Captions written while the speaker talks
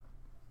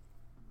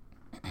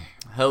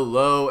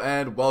Hello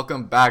and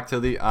welcome back to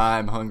the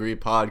I'm Hungry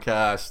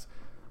podcast.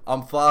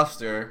 I'm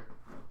Foster.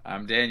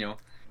 I'm Daniel.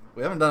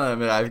 We haven't done that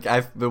in a minute.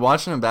 I've been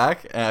watching them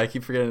back and I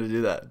keep forgetting to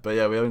do that. But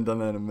yeah, we haven't done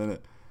that in a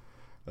minute.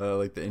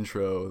 Like the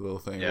intro little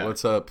thing. Yeah.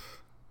 What's up?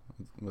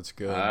 What's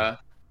good?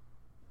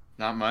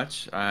 Not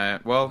much.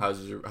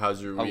 How's your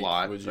a week?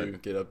 lot, What'd you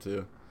get up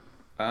to?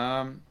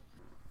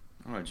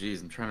 Oh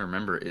geez, I'm trying to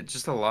remember. It's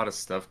just a lot of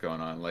stuff going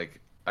on. Like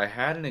I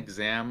had an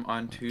exam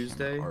on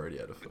Tuesday,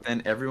 Already out of but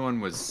then everyone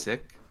was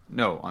sick.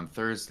 No, on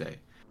Thursday.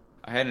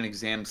 I had an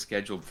exam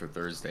scheduled for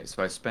Thursday,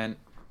 so I spent,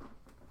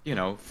 3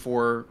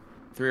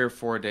 or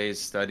 4 days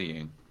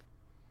studying.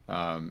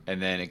 And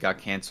then it got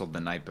canceled the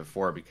night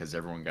before because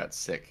everyone got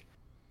sick.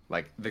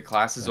 Like the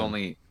class is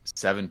only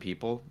 7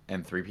 people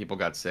and 3 people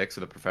got sick, so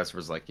the professor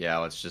was like, "Yeah,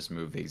 let's just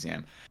move the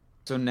exam."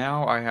 So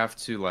now I have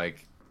to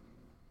like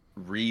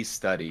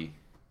re-study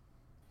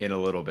in a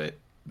little bit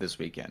this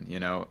weekend.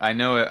 I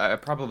know I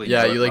probably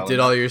Yeah, know it you like well did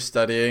enough. all your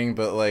studying,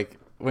 but like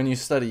when you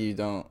study, you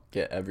don't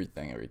get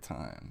everything every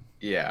time.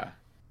 Yeah.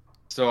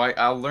 So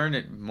I'll learn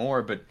it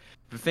more, but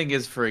the thing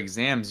is for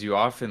exams, you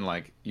often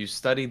you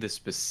study the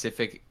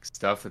specific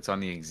stuff that's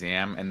on the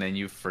exam and then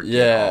you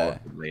forget all Yeah, of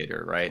it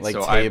later, right? like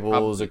So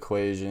tables,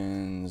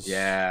 equations.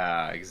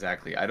 yeah,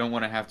 exactly. I don't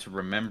want to have to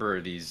remember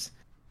these,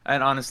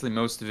 and honestly,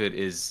 most of it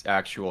is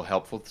actual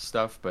helpful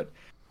stuff, but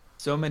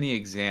so many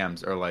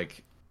exams are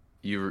like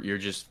you're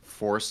just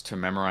forced to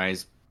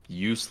memorize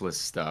useless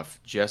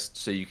stuff just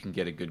so you can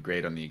get a good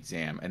grade on the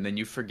exam, and then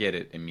you forget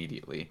it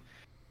immediately.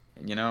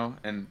 And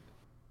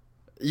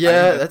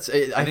Yeah,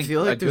 I I think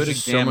feel a like there's good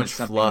just so exam much is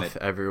something fluff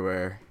that,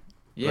 everywhere.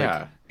 Like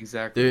yeah,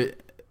 exactly.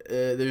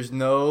 there's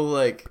no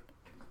like,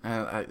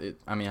 I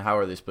mean, how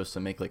are they supposed to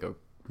make like a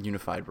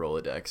unified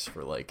Rolodex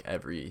for like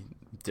every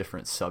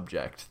different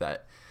subject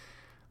that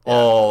Yeah.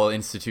 all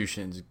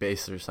institutions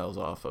base themselves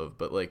off of?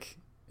 But like,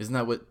 isn't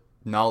that what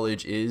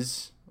knowledge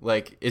is?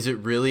 Like, is it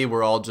really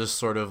we're all just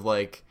sort of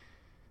like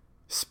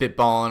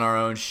spitballing our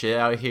own shit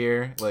out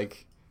here?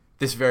 Like,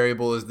 this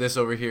variable is this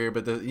over here,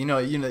 but you know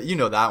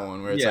that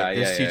one where it's Yeah, like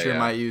this yeah, yeah, teacher yeah.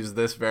 might use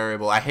this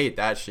variable. I hate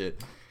that shit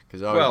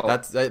because Well,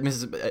 that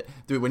misses,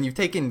 dude. When you've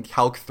taken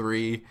Calc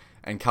 3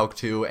 and Calc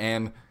 2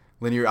 and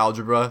linear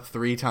algebra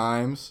 3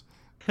 times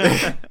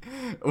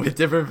with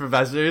different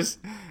professors,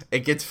 it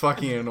gets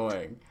fucking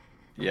annoying.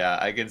 yeah,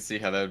 I can see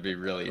how that would be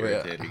really Wait,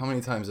 irritating. how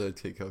many times did I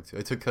take Calc 2?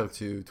 I took Calc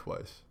 2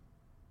 twice,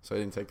 so I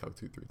didn't take Calc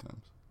 2 3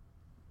 times.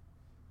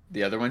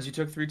 The other ones you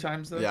took 3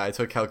 times though? Yeah, I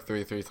took Calc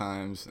 3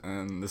 times,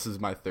 and this is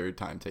my 3rd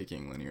time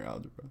taking linear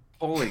algebra.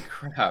 Holy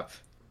crap.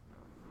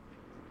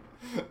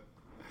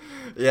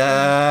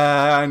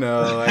 Yeah, I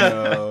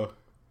know.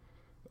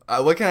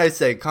 What can I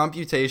say?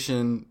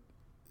 Computation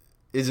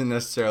isn't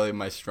necessarily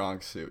my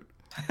strong suit.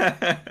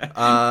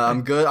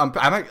 I'm good.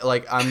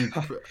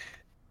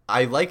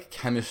 I like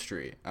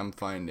chemistry. I'm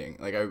finding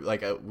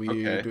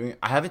Okay.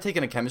 I haven't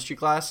taken a chemistry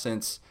class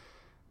since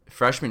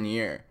freshman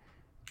year,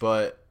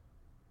 but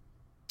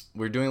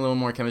we're doing a little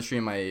more chemistry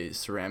in my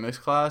ceramics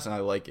class, and I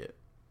like it.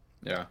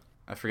 Yeah.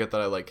 I forget that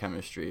I like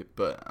chemistry,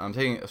 but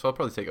so I'll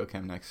probably take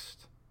OChem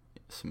next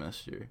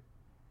semester.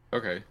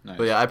 Okay, nice.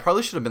 But yeah, I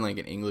probably should have been like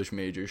an English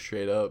major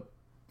straight up.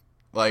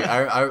 Like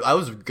I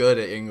was good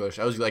at English.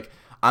 I was like,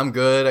 I'm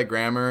good at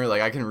grammar.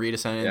 Like I can read a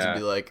sentence and Yeah.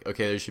 be like,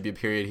 okay, there should be a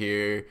period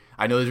here. Yeah.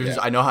 I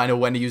know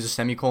when to use a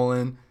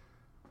semicolon.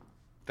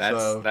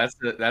 So That's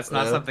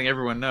not yeah, something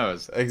everyone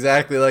knows.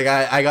 exactly. Like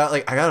I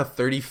got a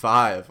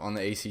 35 on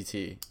the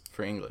ACT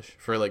for English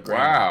for like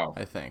grammar. Wow.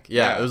 I think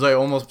yeah, it Yeah. was like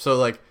almost so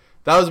like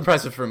that was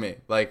impressive for me.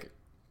 Like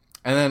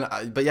and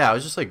then but yeah, I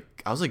was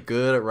like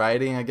good at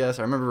writing. I guess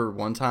I remember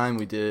one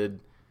time it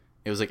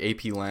was like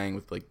AP Lang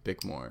with like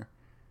Bickmore,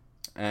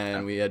 and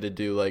Yeah. we had to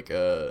do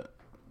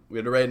we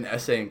had to write an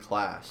essay in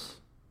class,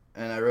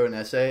 and I wrote an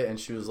essay, and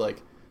she was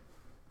like,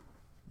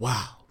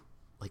 "Wow,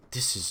 like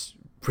this is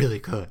really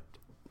good.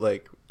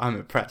 Like I'm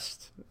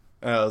impressed."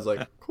 And I was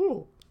like,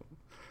 "Cool."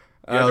 You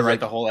And I had to was write like,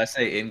 the whole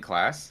essay in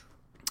class?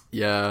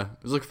 "Yeah,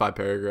 it was like 5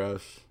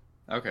 paragraphs."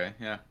 Okay,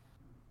 yeah.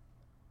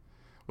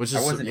 Which I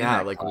is wasn't in yeah,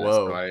 that like class,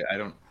 so whoa. I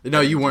don't No,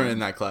 I you didn't weren't join. in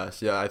that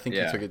class. Yeah, I think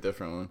you Yeah. took a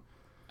different one.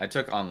 I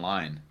took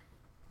online,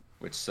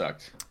 which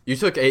sucked. You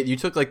took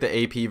like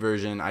the AP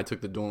version. I took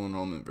the dual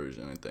enrollment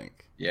version, I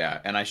think. Yeah,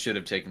 and I should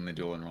have taken the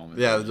dual enrollment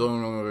Yeah, the version. dual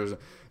enrollment version.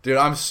 Dude,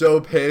 I'm so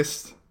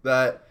pissed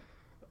that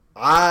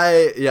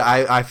I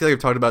feel like I've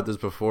talked about this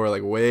before,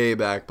 like way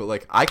back, but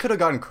like I could have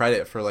gotten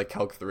credit for like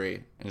Calc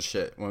 3 and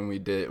shit when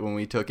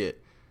we took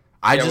it.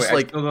 I Yeah, just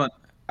wait, like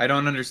I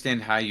don't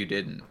understand how you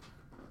didn't.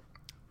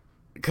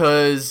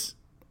 cuz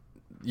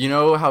you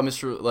know how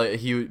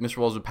Mr.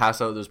 Walls would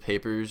pass out those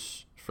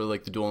papers for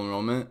like the dual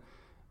enrollment.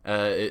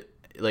 It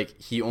like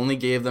he only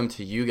gave them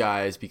to you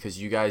guys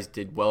because you guys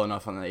did well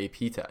enough on the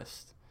AP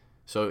test.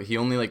 So he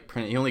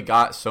only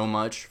got so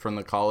much from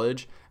the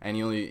college, and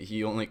he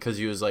only because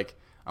he was like,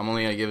 I'm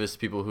only gonna give this to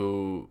people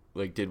who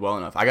like did well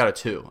enough. I got a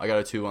 2. I got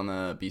a 2 on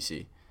the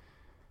BC.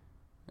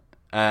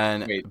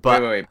 And Wait. But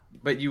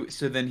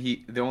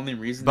the only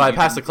reason but that I you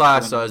passed the didn't get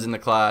class, one so I was in the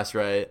class,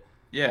 right?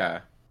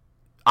 yeah.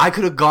 I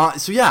could have gone.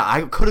 So yeah,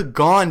 I could have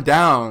gone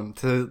down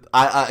to.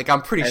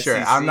 I'm pretty sure.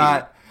 SEC. I'm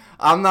not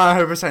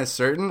 100%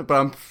 certain, but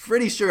I'm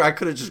pretty sure I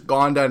could have just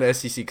gone down to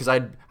SEC because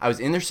I was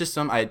in their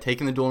system. I had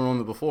taken the dual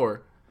enrollment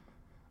before.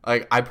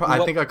 Like I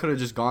think I could have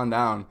just gone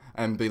down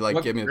and be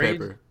like, give me the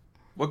paper.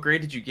 What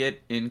grade did you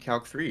get in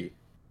Calc 3?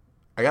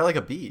 I got like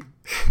a B.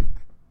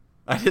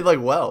 I did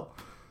like well.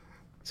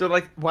 So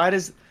like,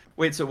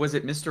 wait? So was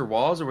it Mr.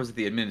 Walls or was it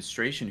the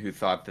administration who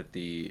thought that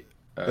the?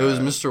 It was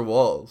Mr.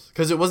 Walls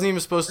because it wasn't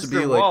even supposed to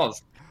be like.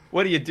 Walls.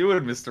 What are you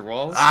doing, Mr.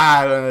 Walls?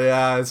 I don't know.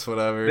 Yeah, it's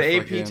whatever. The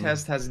AP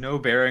test has no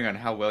bearing on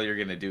how well you're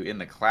going to do in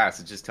the class.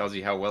 It just tells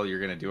you how well you're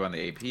going to do on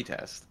the AP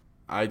test.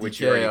 Which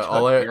you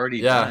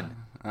already done.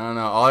 I don't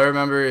know. All I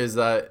remember is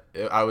that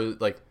I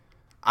was like,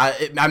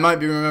 I might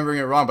be remembering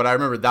it wrong, but I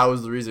remember that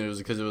was the reason. It was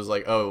because it was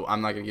like, oh,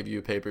 I'm not going to give you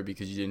a paper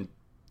because you didn't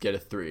get a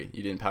 3.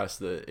 You didn't pass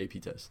the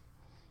AP test.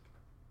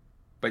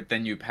 But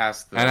then you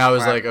passed the. And I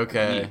was like,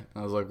 okay.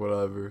 I was like,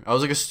 whatever. I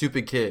was like a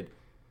stupid kid.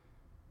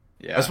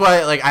 Yeah. That's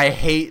why, like, I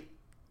hate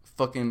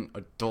fucking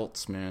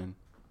adults, man.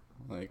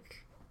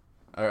 Like,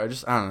 I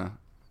don't know.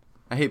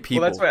 I hate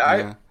people. Well, that's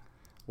why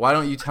Why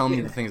don't you tell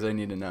me the things I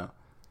need to know?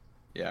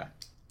 Yeah.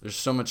 There's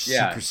so much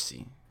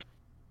secrecy.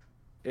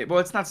 Well,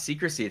 it's not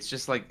secrecy. It's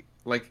just like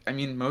I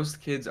mean, most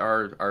kids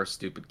are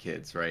stupid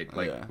kids, right?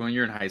 Like when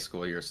you're in high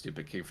school, you're a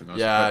stupid kid for the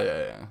most part.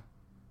 Yeah.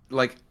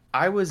 Like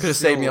I was could have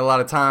saved me a lot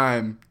of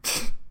time.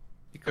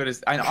 You could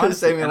have. Could have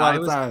saved me a lot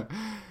of time.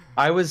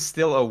 I was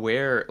still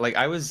aware. Like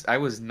I was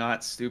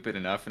not stupid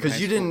enough. Because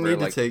you didn't need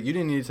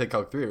to take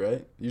Calc 3,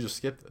 right? You just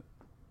skipped it.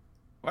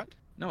 What?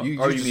 No. You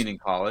mean in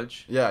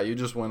college? Yeah, you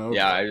just went over.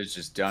 Yeah, I was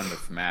just done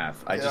with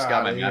math. I just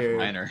got my math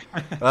minor.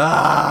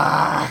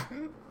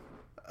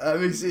 That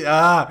makes you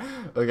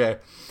okay.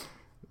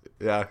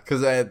 Yeah,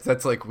 because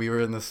that's like we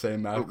were in the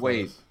same math. But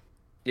wait, class.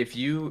 if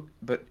you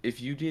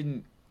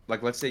didn't,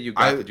 like, let's say you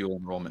got the dual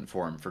enrollment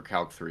form for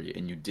Calc 3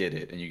 and you did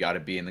it and you got a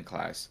B in the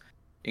class.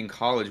 In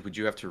college, would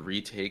you have to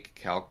retake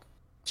Calc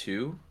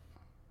 2?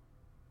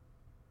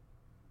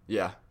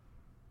 Yeah.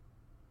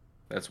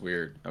 That's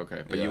weird.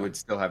 Okay, but you would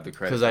still have the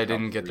credit. Because I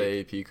didn't get the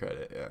AP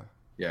credit, yeah.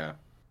 Yeah.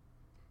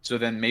 So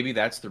then maybe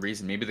that's the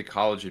reason. Maybe the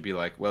college would be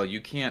like, well,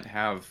 you can't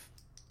have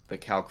the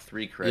Calc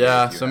 3 credit.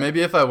 Yeah, so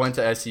maybe if I went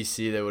to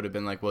SEC, they would have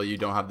been like, well, you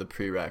don't have the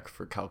prereq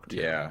for Calc 2.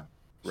 Yeah.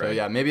 So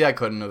yeah, maybe I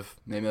couldn't have.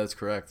 Maybe that's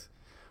correct.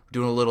 We're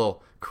doing a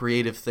little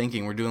creative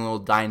thinking. We're doing a little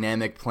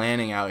dynamic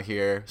planning out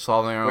here,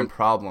 solving our own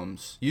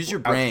problems. Use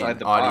your brain,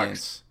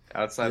 audience.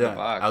 Outside the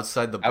box.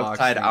 Outside the box.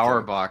 Outside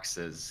our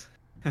boxes.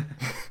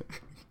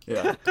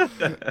 Yeah.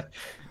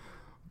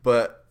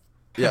 But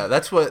yeah,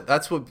 that's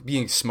what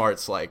being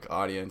smart's like,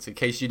 audience. In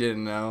case you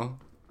didn't know.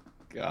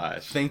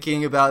 Gosh.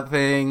 Thinking about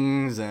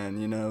things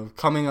and,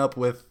 coming up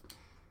with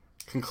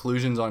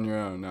conclusions on your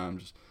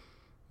own.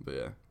 But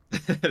yeah.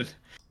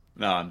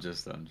 No, I'm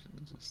just.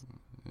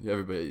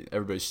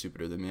 Everybody's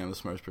stupider than me. I'm the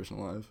smartest person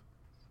alive.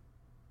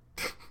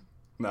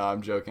 No,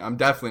 I'm joking. I'm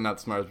definitely not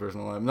the smartest person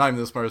alive. I'm not even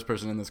the smartest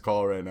person in this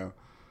call right now.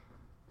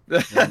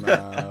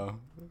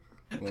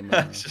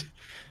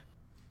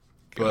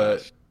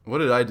 But what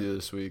did I do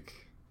this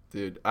week,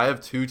 dude? I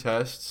have 2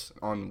 tests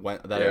on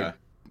Wednesday.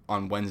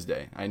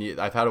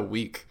 I've had a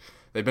week.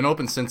 They've been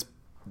open since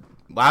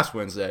last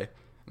Wednesday, and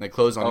they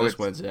closed on this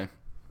Wednesday.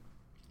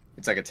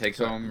 It's like a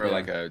take-home or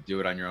like a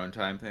do-it-on-your-own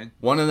time thing?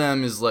 One of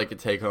them is like a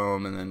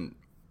take-home, and then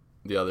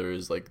the other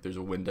is like there's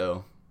a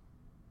window.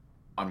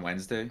 On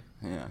Wednesday?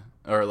 Yeah.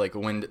 Or like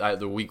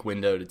the week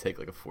window to take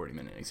like a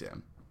 40-minute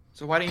exam.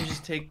 So why don't you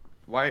just take...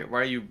 Why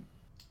are you...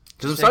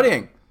 Because I'm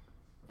studying.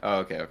 Oh,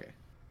 okay.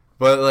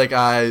 But like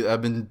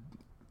I've been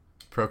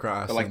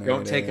procrastinating. But like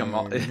don't take them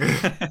all...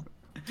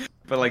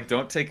 But like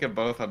don't take them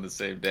both on the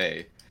same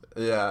day.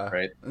 Yeah.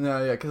 Right?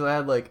 No, yeah, because I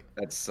had like...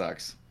 That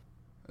sucks.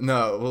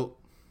 No,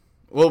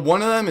 well,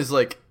 one of them is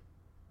a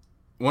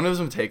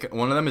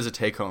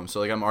take home. So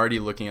like I'm already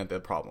looking at the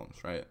problems,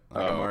 right?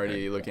 Like I'm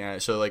already looking at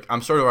it. So like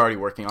I'm sort of already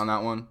working on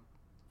that one.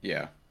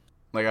 Yeah.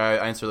 Like I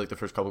answered like the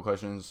first couple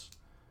questions,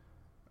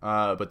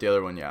 but the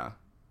other one, yeah.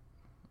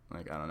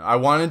 Like I don't know. I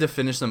wanted to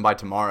finish them by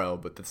tomorrow,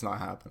 but that's not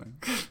happening.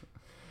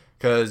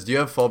 Because do you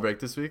have fall break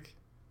this week?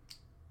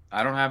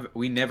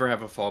 We never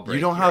have a fall break.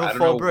 You don't have a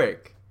fall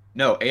break.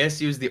 No,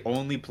 ASU is the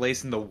only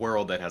place in the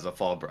world that has a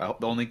fall break.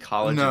 The only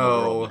college in the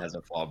world that has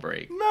a fall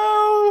break.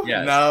 No.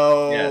 Yes.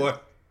 No. Yes.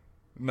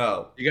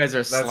 No. You guys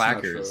are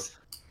slackers.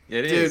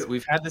 It is.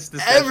 We've had this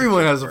discussion.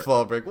 Everyone has a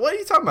fall break. What are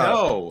you talking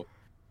about?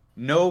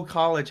 No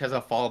college has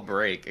a fall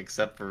break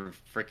except for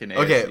freaking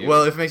ASU. Okay,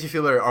 well, if it makes you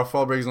feel better, our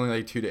fall break is only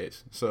like 2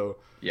 days. So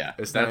yeah,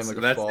 it's not even like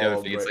a fall the other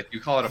thing. break. It's like you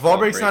call it a fall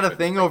break's not a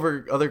thing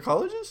over other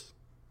colleges?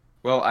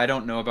 Well, I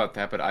don't know about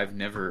that, but I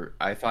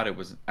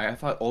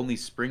thought only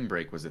spring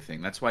break was a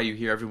thing. That's why you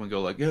hear everyone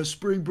go like, yeah,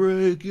 spring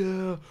break,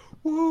 yeah,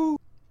 woo.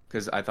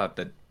 Because I thought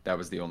that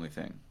was the only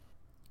thing.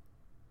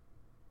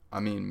 I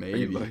mean,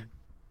 maybe.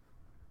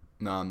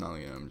 No, I'm not.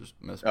 I'm just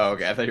messing. Oh,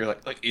 okay. I thought you were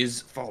like, is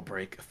fall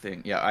break a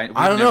thing? Yeah,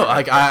 I don't know.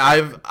 Like,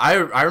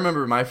 I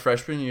remember my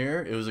freshman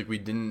year, it was like we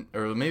didn't,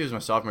 or maybe it was my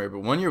sophomore year,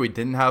 but one year we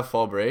didn't have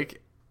fall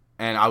break,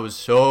 and I was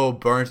so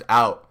burnt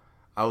out.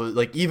 I was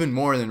like even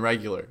more than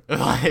regular.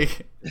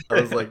 Like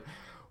I was like,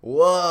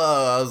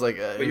 whoa! I was like,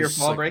 But it your was just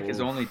fall like, break is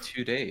whoa. only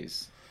 2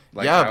 days.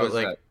 Like, Yeah, how but is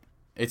that? like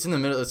it's in the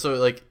middle. So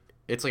like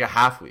it's like a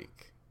half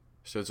week.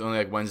 So it's only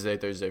like Wednesday,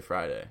 Thursday,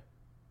 Friday.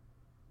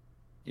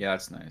 Yeah,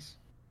 that's nice.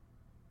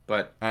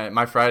 But And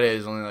my Friday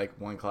is only like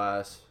one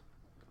class.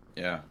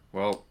 yeah,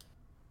 well,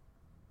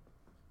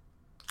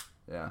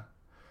 Yeah,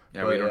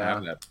 yeah, we but don't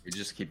have yeah, that. We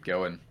just keep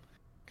going.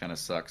 Kind of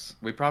sucks.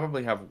 We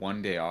probably have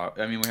 1 day off.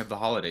 I mean, we have the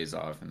holidays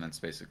off, and that's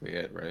basically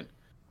it, right?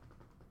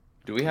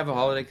 Do we I have a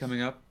holiday guess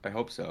coming up? I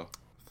hope so.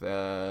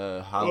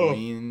 Oh.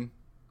 Halloween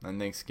and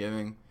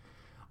Thanksgiving.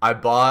 I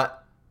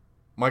bought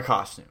my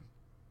costume.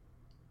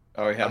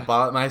 Oh I yeah,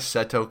 bought my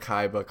Seto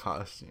Kaiba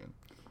costume.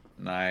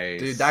 Dude,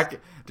 nice.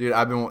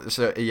 I've been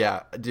so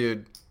yeah,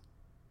 dude.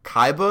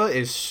 Kaiba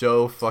is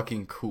so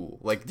fucking cool.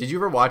 Like, did you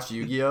ever watch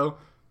Yu-Gi-Oh?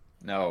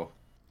 No.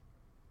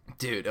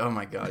 Dude, oh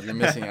my god, you're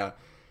missing out.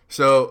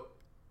 So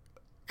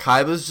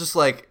Kaiba's just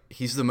like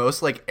he's the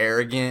most like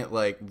arrogant,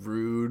 like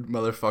rude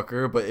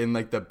motherfucker, but in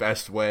like the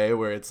best way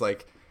where it's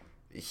like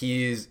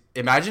he's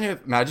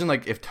imagine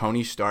like if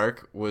Tony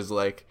Stark was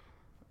like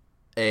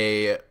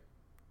a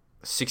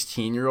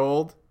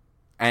 16-year-old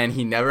and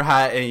he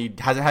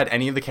hasn't had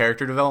any of the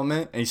character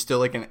development and he's still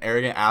like an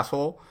arrogant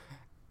asshole.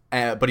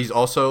 But he's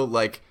also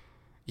like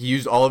he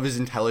used all of his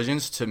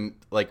intelligence to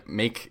like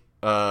make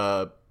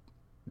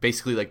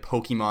basically like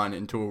Pokemon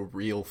into a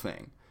real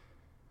thing.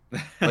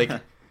 Like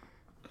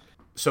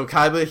so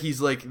Kaiba,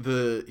 he's like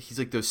the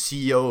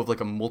CEO of like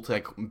a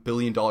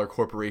multi-billion-dollar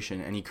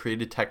corporation, and he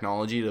created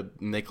technology to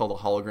make all the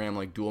hologram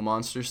like duel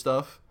monster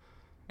stuff.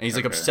 And he's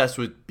like Okay. obsessed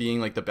with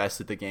being like the best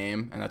at the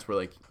game, and that's where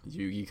like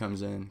Yugi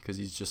comes in because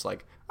he's just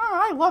like,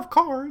 oh, I love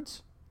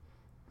cards.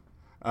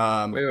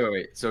 Um,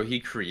 Wait. So he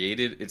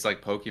created, it's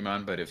like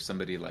Pokemon, but if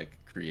somebody like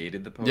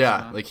created the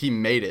yeah, Pokemon? like he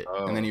made it,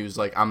 and then Oh. he was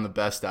like, I'm the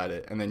best at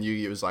it, and then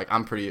Yugi was like,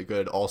 I'm pretty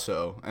good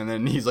also, and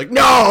then he's like,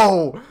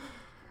 no.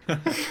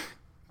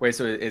 Wait,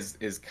 so is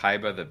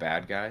Kaiba the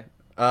bad guy?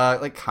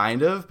 Like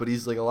kind of, but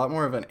he's like a lot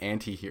more of an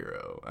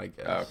anti-hero, I Oh,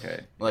 guess. okay.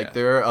 Like Yeah.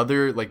 there are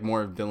other like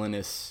more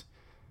villainous.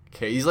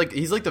 Okay, he's like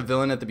the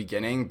villain at the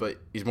beginning, but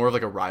he's more of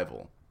like a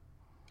rival.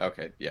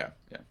 Okay. Yeah.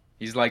 Yeah.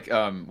 He's like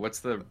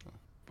what's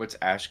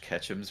Ash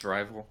Ketchum's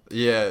rival?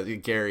 Yeah,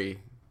 Gary.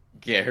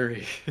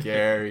 Gary.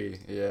 Gary.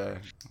 Yeah,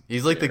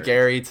 he's like the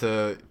Gary.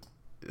 Gary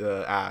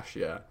to Ash.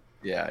 Yeah,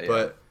 Yeah, yeah.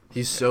 but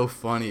he's so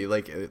funny.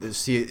 Like,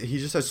 see, he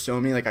just has so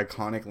many like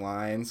iconic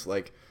lines.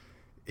 Like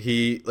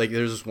he like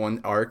there's this one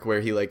arc where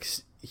he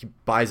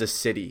buys a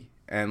city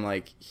and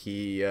like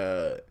he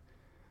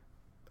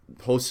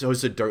hosts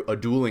a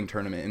dueling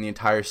tournament in the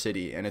entire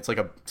city, and it's like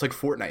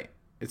Fortnite.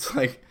 It's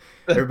like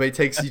everybody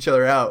takes each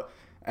other out,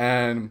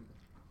 and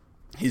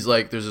he's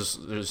like, there's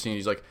a scene.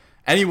 He's like,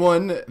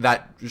 anyone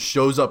that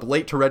shows up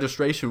late to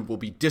registration will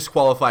be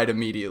disqualified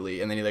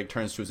immediately. And then he like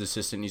turns to his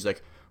assistant, and he's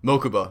like,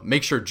 Mokuba,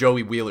 make sure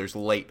Joey Wheeler's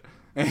late.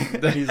 And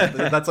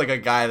that's like a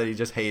guy that he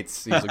just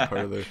hates. He's like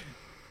part of the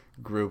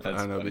group. I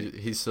That's don't know, funny. but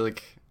he's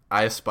like,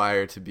 I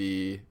aspire to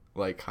be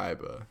like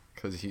Kaiba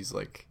because he's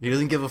like he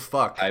doesn't give a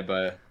fuck.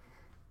 Kaiba.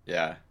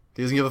 Yeah.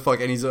 He doesn't give a fuck,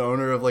 and he's the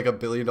owner of like $1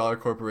 billion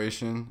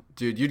corporation.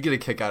 Dude, you'd get a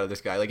kick out of this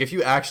guy. Like if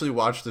you actually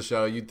watched the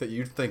show, you'd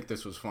think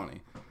this was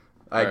funny.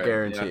 I All right.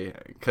 guarantee, Yeah. Well,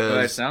 that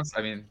because sounds,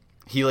 I mean,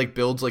 he like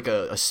builds like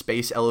a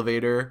space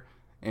elevator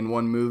in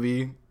one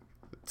movie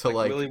to like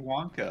like Willy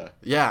Wonka.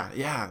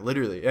 yeah,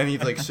 literally, and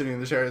he's like sitting in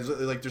the chair.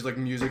 Like there's like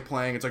music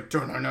playing. It's like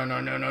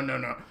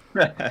no.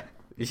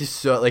 He's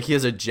so like he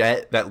has a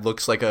jet that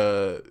looks like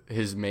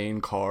his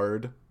main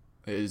card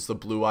is the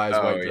Blue Eyes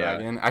Oh, White yeah.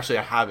 Dragon. Actually,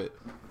 I have it.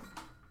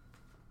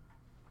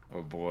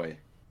 Oh boy.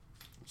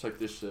 It's like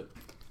this shit.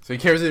 So he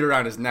carries it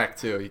around his neck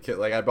too.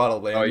 Like I bought a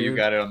lanyard. Oh, you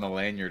got it on the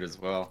lanyard as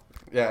well.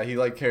 Yeah, he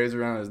like carries it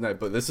around his neck.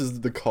 But this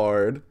is the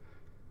card.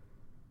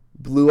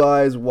 Blue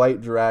Eyes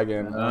White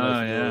Dragon. I don't know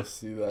Oh, if yeah. you'll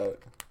see that.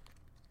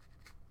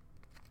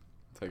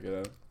 Take it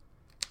out.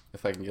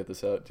 If I can get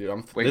this out, dude.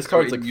 Wait, This so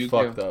card's in like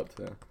Yu-Gi-Oh- fucked up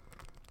too.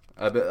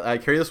 I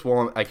carry this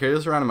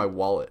around in my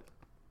wallet.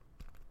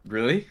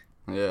 Really?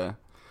 Yeah.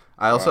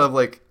 I also Wow. have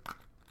like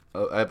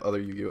I have other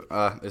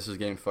Yu-Gi-Oh. This is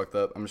getting fucked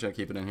up. I'm just gonna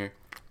keep it in here.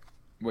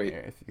 Wait,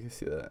 Here, if you can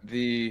see that.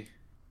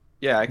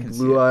 yeah, I can see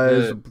Blue it.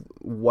 Eyes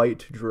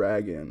White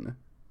Dragon.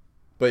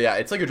 But yeah,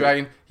 it's like a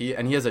dragon. He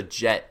has a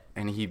jet,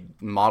 and he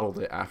modeled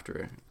it after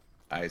it.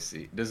 I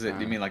see. Does it?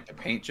 You mean like the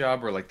paint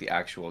job, or like the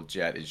actual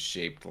jet is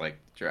shaped like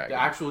dragon?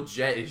 The actual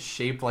jet is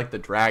shaped like the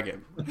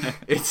dragon.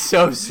 It's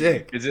so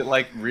sick. Is it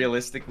like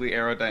realistically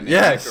aerodynamic?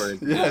 Yes, Or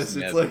is it yes. just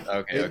It's mes- like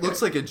okay. it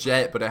looks like a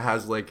jet, but it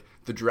has like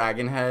the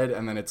dragon head,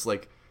 and then it's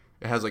like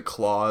it has like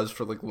claws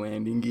for like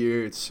landing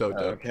gear. It's so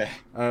dope. Okay.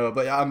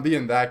 But yeah, I'm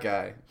being that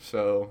guy.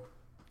 So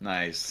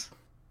Nice.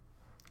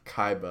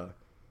 Kaiba,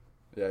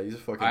 yeah, he's a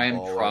fucking. I'm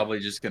baller. probably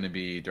just gonna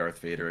be Darth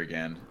Vader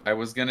again. I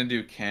was gonna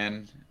do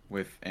Ken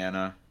with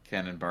Anna,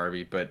 Ken and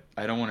Barbie, but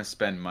I don't want to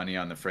spend money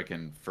on the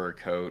frickin' fur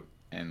coat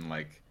and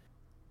like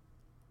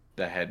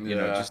the head,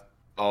 Yeah. just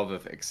all the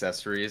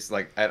accessories.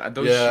 Like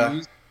those Yeah.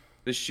 shoes,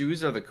 The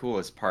shoes are the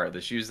coolest part.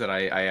 The shoes that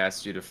I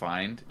asked you to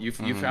find. You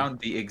found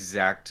the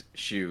exact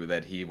shoe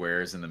that he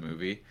wears in the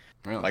movie.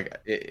 Really? Like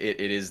it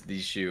is the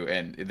shoe,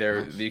 and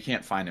they're Nice. you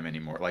can't find them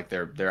anymore. Like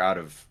they're out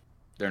of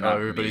they're Oh, not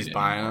everybody's made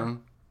buying anymore.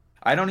 them.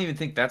 I don't even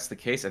think that's the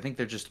case. I think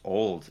they're just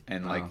old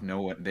and Oh, like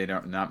no one they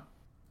don't not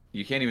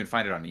you can't even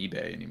find it on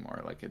eBay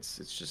anymore. Like it's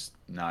just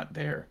not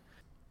there.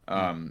 hmm.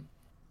 Um,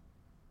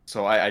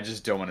 so I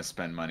just don't want to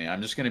spend money.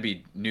 I'm just gonna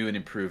be new and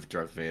improved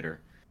Darth Vader,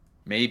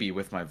 maybe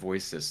with my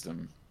voice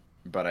system,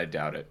 but I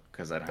doubt it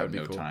because I'd That'd have be no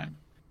cool. time.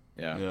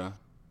 Yeah, Yeah.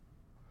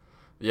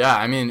 Yeah,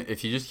 I mean,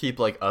 if you just keep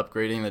like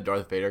upgrading the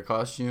Darth Vader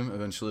costume,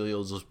 eventually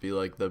you'll just be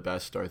like the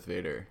best Darth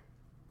Vader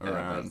yeah,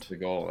 that's around. the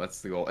goal.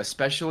 That's the goal.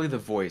 Especially the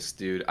voice,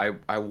 dude.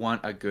 I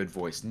want a good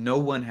voice. No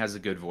one has a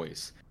good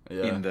voice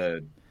Yeah.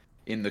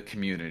 in the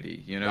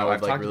community. You That know, would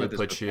I've like talked really about this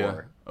put you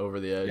before. over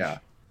the Yeah. edge.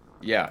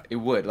 Yeah, it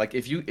would. Like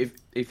if you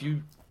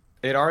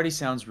it already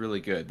sounds really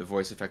good, the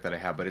voice effect that I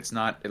have, but it's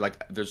not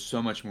like there's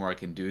so much more I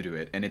can do to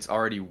it, and it's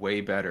already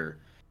way better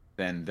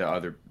than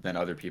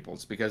other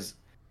people's because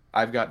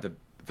I've got the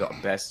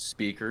best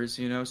speakers,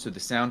 you know, so the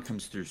sound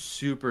comes through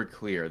super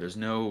clear. There's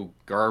no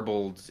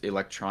garbled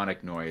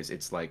electronic noise.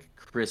 It's like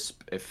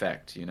crisp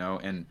effect, you know,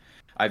 and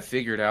I've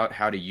figured out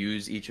how to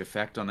use each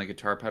effect on the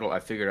guitar pedal. I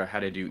figured out how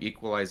to do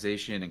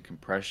equalization and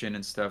compression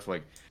and stuff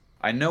like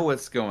I know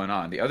what's going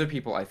on. The other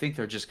people, I think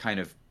they're just kind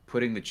of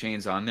putting the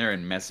chains on there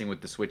and messing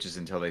with the switches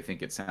until they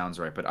think it sounds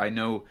right. But I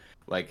know,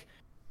 like,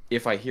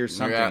 if I hear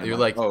something, I'm You're like,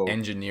 like oh,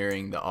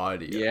 engineering the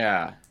audio.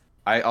 yeah.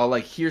 I'll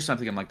like hear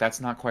something, I'm like, that's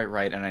not quite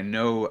right, and I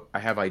know I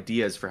have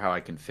ideas for how I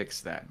can fix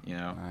that, you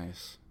know?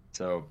 Nice.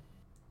 So,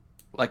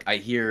 like, I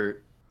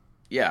hear,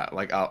 yeah,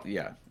 like,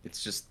 yeah,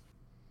 it's just,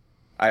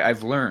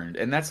 I've learned,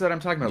 and that's what I'm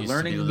talking It about. needs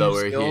to be Learning new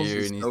lower skills here,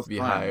 it is needs so to be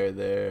fun. higher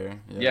there.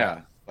 Yeah.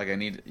 Yeah, like,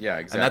 yeah,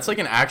 And that's like exactly.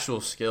 an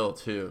actual skill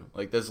too.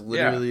 Like that's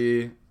Yeah.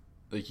 literally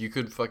like you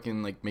could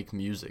fucking like make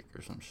music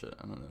or some shit.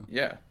 I don't know.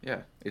 Yeah,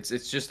 yeah. It's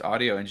just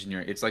audio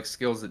engineering. It's like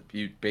skills that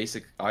you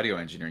basic audio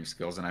engineering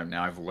skills, and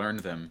I've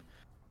learned them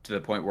to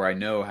the point where I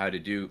know how to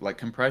do like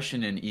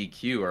compression and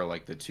EQ are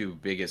like the two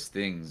biggest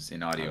things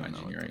in I audio don't know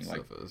what that engineering.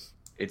 Like stuff is.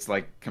 it's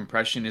like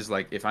compression is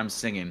like if I'm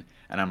singing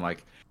and I'm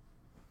like,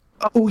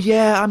 "Oh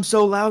yeah, I'm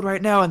so loud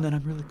right now," and then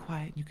I'm really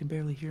quiet and you can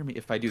barely hear me.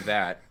 If I do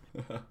that,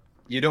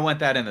 you don't want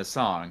that in the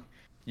song.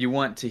 You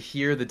want to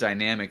hear the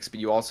dynamics, but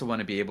you also want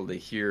to be able to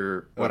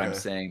hear what I'm Okay.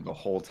 saying the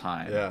whole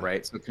time, Yeah.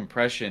 right? So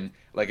compression,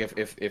 like if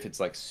it's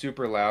like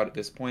super loud at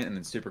this point and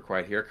then super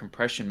quiet here,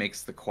 compression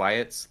makes the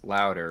quiets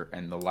louder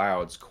and the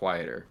louds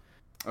quieter.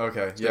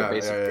 Okay. So Yeah. Yeah. Yeah.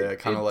 basically, Yeah.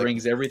 Kind of it like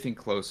brings everything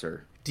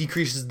closer.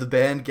 decreases the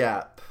band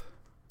gap.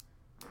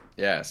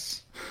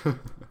 Yes. A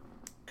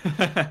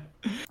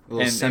little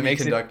And it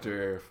makes it,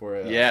 semiconductor for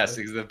it. yes,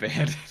 because the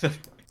band,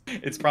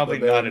 it's The probably not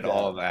band at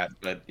all gap. that,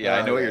 but yeah,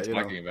 I know what Yeah. you're You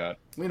know, talking about.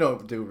 we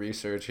don't do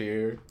research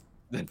here.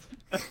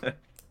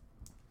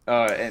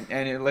 And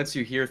it lets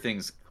you hear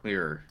things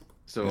clearer.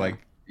 So Yeah. like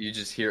you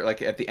just hear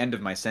like at the end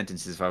of my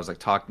sentences, if I was like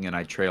talking and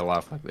I trail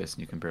off like this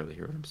and you can barely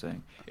hear what I'm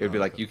saying, it would be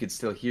Oh, like okay. you could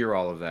still hear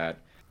all of that,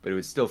 but it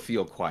would still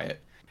feel quiet.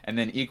 And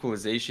then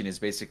equalization is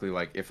basically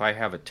like if I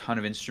have a ton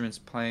of instruments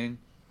playing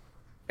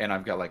and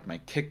I've got like my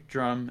kick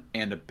drum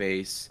and a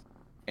bass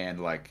and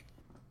like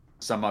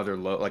some other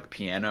low like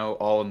piano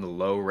all in the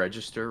low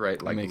register, right?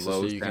 It Like makes it so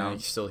low you can like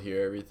sound. still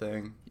hear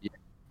everything.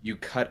 You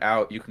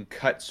can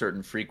cut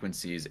certain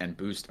frequencies and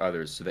boost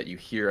others so that you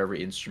hear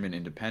every instrument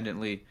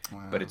independently,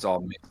 but Wow. it's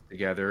all mixed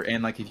together.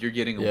 And like if you're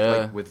getting like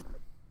Yeah. with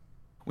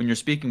when you're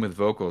speaking with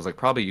vocals, like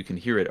probably you can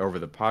hear it over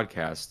the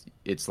podcast.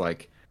 It's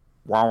like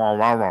wow wow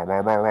wow wow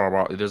wow wow wow.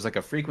 Wow. There's like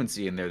a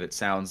frequency in there that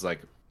sounds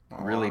like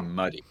really Aw.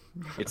 muddy.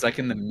 It's like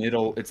in the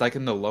middle. It's like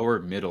in the lower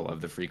middle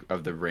of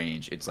the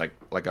range. It's like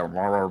a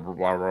wah, wah,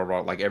 wah, wah, wah.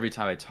 Like every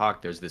time I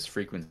talk, there's this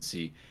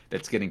frequency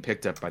that's getting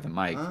picked up by the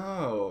mic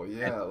Oh and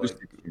yeah. Like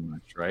boosted too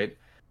much, right?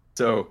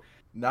 So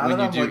now when that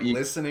you I'm do like E,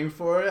 listening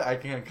for it, I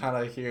can kind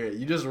of hear it.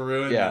 You just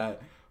ruined yeah,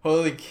 that.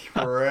 Holy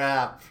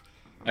crap.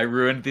 I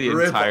ruined the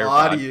Rip entire podcast.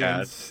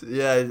 audience.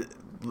 Yeah.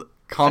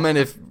 Comment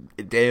if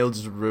Dale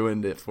just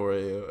ruined it for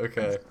you.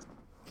 Okay.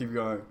 Keep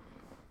going.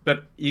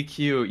 But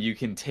EQ, you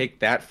can take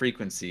that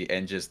frequency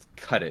and just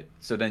cut it.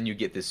 So then you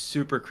get this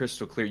super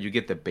crystal clear. You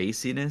get the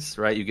bassiness,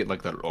 right? You get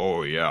like the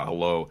oh yeah,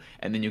 hello,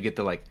 and then you get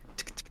the like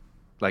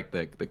like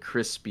the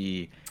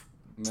crispy,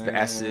 the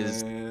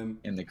S's Man.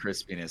 and the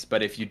crispiness.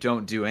 But if you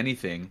don't do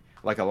anything,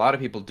 like a lot of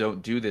people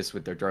don't do this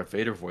with their Darth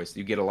Vader voice,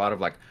 you get a lot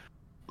of like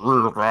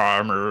you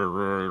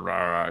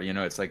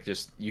know, it's like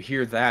just you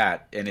hear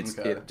that and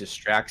Okay. it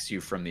distracts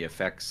you from the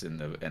effects and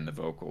the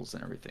vocals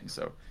and everything.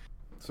 So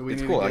So we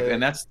it's need to cool. Like,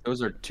 and get.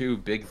 those are two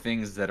big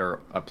things that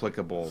are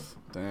applicable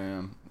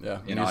Damn. Yeah.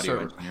 We in need to audio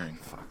start. engineering.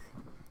 Fuck.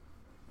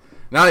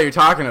 Now that you're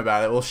talking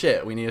about it, well,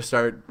 shit. We need to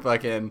start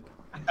fucking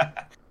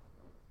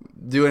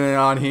doing it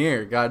on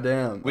here.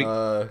 Goddamn. We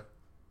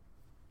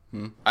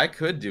Hmm. I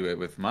could do it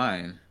with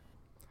mine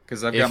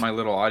because I've got If my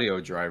little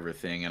audio driver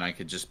thing, and I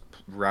could just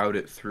route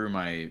it through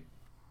my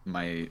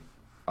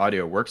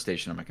audio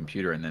workstation on my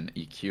computer and then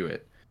EQ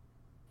it,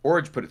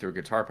 or just put it through a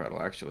guitar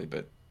pedal actually.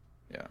 But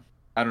yeah,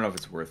 I don't know if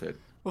it's worth it.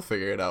 We'll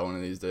figure it out one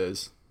of these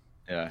days.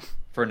 Yeah.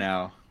 For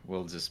now,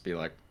 we'll just be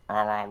like.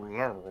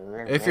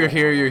 If you're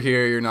here, you're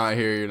here. You're not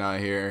here, you're not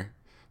here.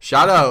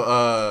 Shout out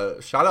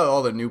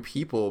all the new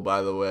people,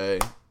 by the way.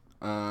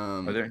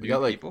 Are there we new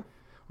got like people?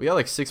 we got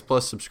like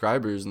 6+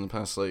 subscribers in the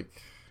past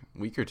like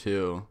week or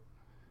two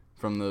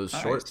from those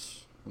Nice.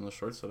 shorts. From the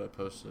shorts that I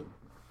posted.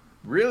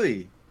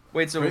 Really?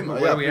 Wait, so Pretty what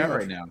mu- yeah, are we pretty at much.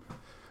 right now?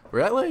 We're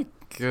at like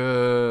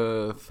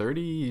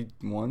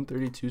 31,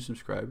 32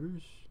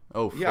 subscribers.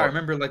 Oh, fuck. Yeah, I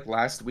remember like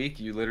last week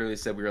you literally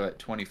said we were at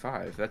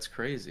 25. That's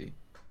crazy.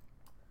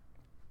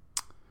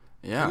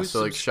 Yeah, Who's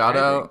so like shout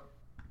subscribing? out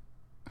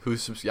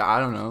yeah, I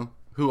don't know.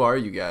 Who are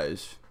you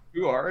guys?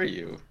 Who are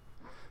you?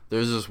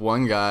 There's this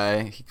one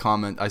guy,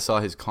 I saw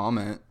his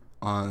comment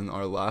on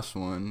our last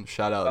one.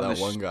 Shout out On that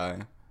the one guy.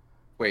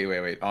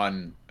 Wait.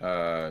 On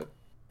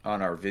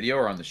our video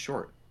or on the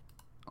short?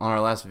 On our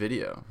last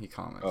video, he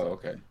commented. Oh,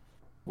 okay.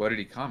 What did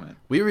he comment?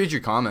 We read your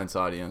comments,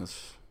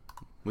 audience.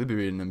 We be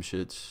reading them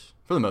shits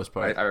for the most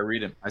part. I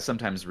read him. I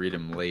sometimes read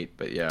him late,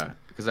 but yeah,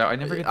 because I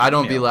never get. I The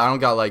don't email. I don't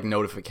got like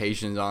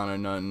notifications on or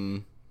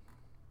nothing.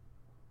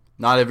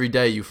 Not every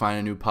day you find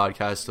a new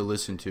podcast to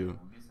listen to.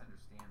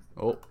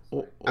 Oh.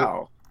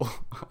 Ow.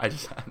 I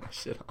just had my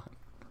shit on.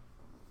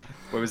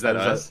 What was that?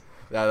 Us?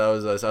 Yeah, that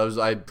was us.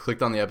 I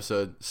clicked on the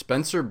episode.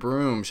 Spencer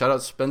Broom. Shout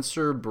out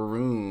Spencer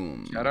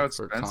Broom. Shout out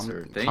for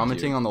Spencer. Thank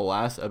commenting you. on the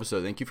last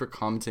episode. Thank you for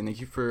commenting. Thank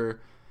you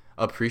for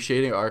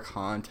appreciating our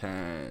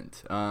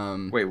content.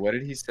 Wait, what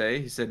did he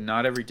say? He said,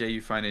 "Not every day you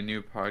find a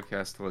new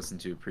podcast to listen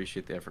to.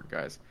 Appreciate the effort,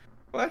 guys."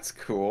 Well, that's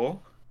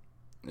cool.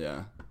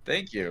 Yeah.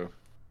 Thank you.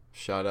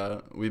 Shout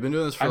out. We've been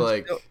doing this for I'm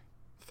like still-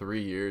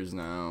 3 years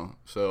now.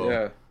 So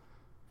Yeah.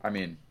 I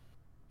mean,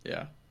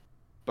 yeah.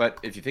 But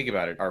if you think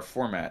about it, our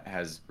format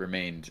has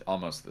remained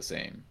almost the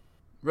same.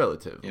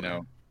 relatively. You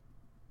know.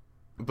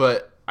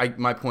 But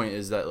my point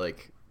is that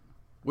like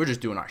we're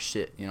just doing our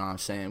shit, you know what I'm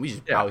saying? We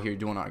just Yeah. out here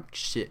doing our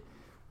shit.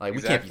 Like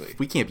Exactly.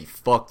 we can't be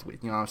fucked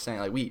with, you know what I'm saying?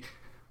 Like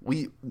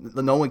we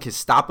no one can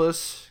stop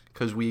us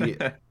cuz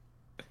we're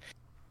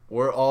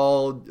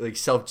all like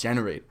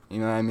self-generate, you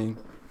know what I mean?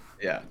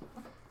 Yeah.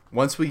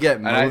 Once we get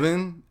And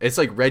moving, it's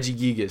like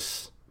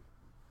Regigigas.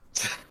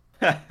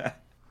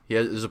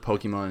 There's a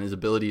Pokemon. His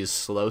ability is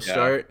slow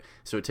start,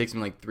 so it takes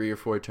him like 3 or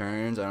 4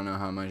 turns. I don't know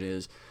how much it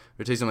is.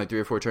 But it takes him like 3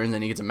 or 4 turns,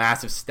 and he gets a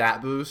massive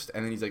stat boost,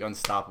 and then he's like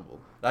unstoppable.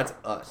 That's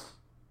us.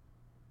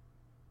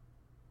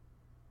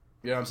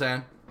 You know what I'm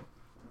saying?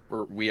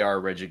 We are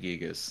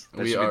Regigigas.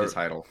 That We should are- be the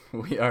title.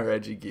 We are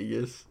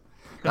Regigigas.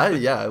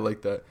 Yeah, I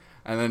like that.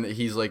 And then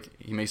he's like,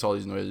 he makes all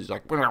these noises. He's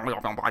like,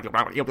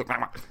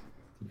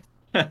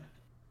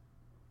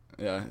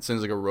 yeah, it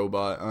sounds like a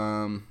robot.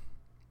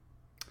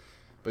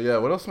 But yeah,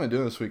 what else am I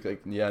doing this week?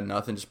 Like, yeah,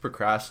 nothing. Just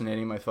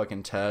procrastinating my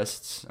fucking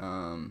tests.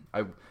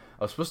 I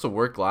was supposed to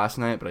work last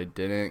night, but I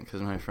didn't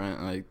because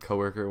my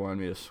coworker wanted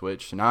me to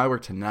switch. So now I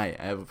work tonight.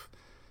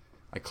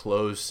 I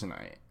close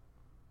tonight.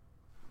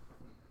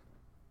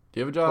 Do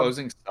you have a job?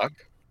 Closing suck?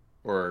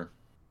 Or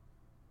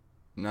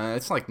Nah,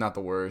 it's like not the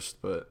worst,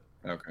 but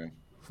okay.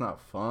 it's not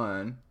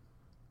fun.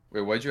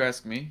 Wait, what'd you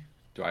ask me?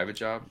 Do I have a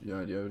job? Do you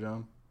have a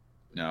job?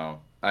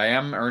 No. I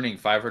am earning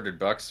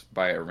 $500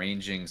 by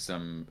arranging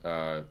some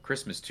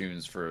Christmas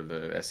tunes for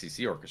the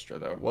SEC orchestra,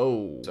 though.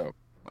 Whoa. So,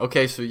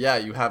 Okay, so yeah,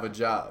 you have a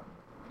job.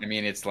 I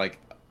mean, it's like,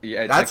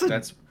 yeah,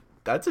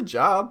 That's a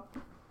job.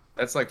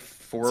 that's like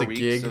 4 It's a weeks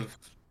gig. of.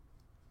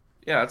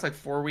 Yeah, it's like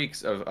 4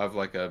 weeks of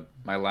like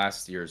my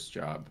last year's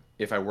job.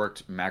 If I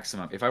worked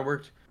maximum, if I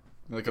worked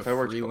Like If a I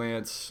worked-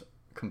 freelance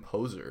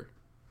composer.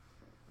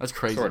 That's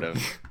crazy. sort of,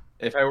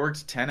 if I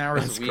worked 10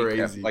 hours That's a week,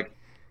 crazy. like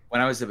when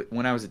I was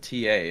a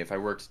TA, if I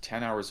worked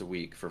 10 hours a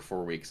week for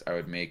 4 weeks, I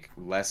would make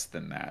less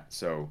than that.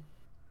 So,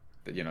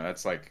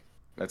 that's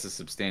a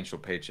substantial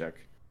paycheck.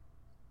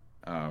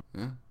 Yeah.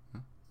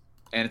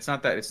 And it's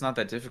not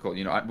that difficult.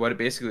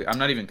 I'm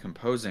not even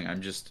composing.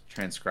 I'm just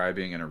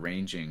transcribing and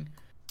arranging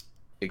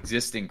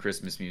existing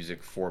Christmas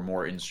music for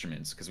more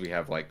instruments because we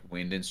have like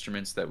wind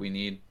instruments that we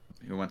need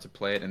who want to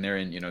play it, and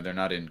they're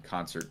not in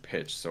concert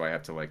pitch, so I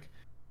have to like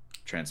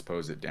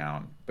transpose it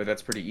down. But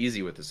that's pretty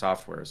easy with the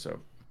software, so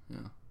Yeah.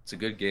 it's a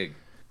good gig.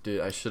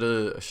 Dude, I should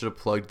have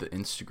plugged the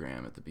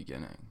Instagram at the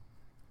beginning.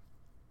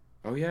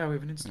 Oh yeah, we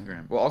have an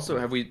Instagram. Well, also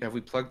have we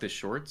plugged the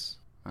shorts?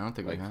 I don't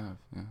think Like- we have.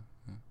 Yeah.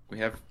 We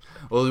have.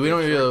 Well, we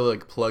don't Yeah, really sure.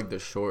 like plug the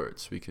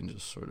shorts. We can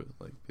just sort of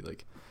like be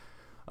like,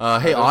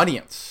 "Hey,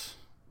 audience."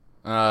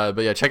 But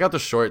yeah, check out the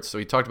shorts. So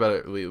we talked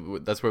about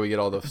it. That's where we get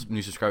all the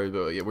new subscribers.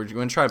 But yeah, we're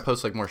going to try and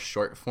post like more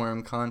short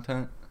form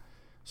content.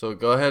 So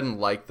go ahead and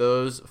like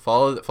those.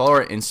 Follow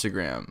our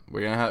Instagram.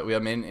 We have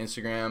made an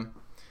Instagram.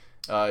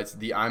 It's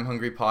the I'm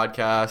Hungry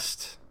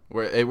Podcast.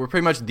 We're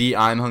pretty much the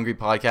I'm Hungry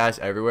Podcast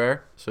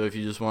everywhere. So if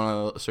you just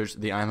want to search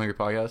the I'm Hungry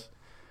Podcast.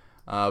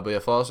 But yeah,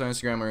 follow us on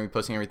Instagram. We're going to be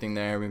posting everything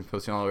there. We're going to be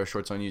posting all of our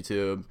shorts on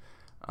YouTube.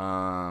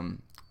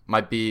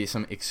 Might be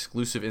some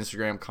exclusive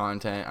Instagram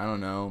content. I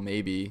don't know.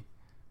 Maybe.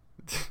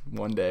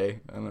 One day.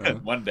 I don't know.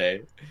 One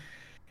day.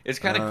 It's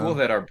kind of Uh, cool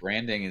that our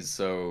branding is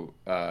so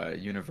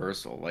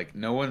universal. Like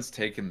no one's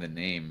taken the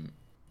name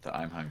The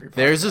I'm Hungry podcast.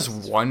 There's this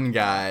one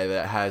guy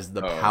that has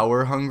the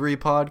Power Hungry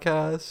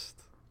podcast.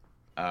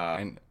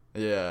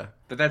 Yeah.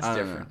 But that's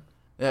different. Know.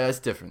 Yeah, it's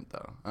different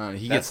though.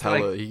 He gets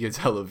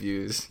hella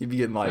views. He'd be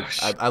getting like,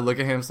 I look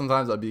at him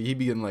sometimes. He'd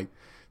be getting like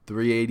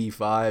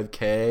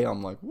 385K.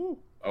 I'm like, woo.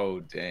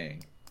 Oh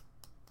dang.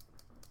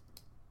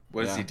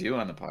 What does he do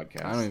on the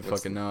podcast? I don't even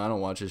fucking know. I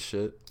don't watch his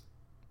shit.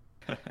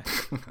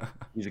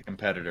 He's a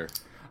competitor.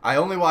 I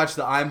only watch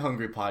the I'm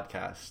Hungry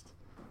podcast.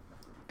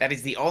 That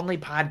is the only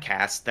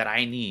podcast that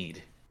I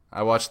need.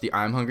 I watch the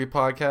I'm Hungry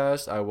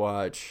podcast. I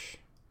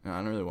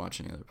don't really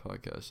watch any other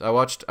podcasts. I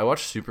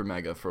watched Super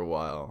Mega for a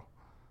while,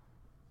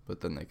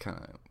 but then they kind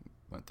of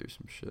went through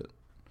some shit.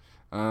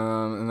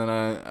 And then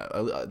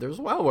there was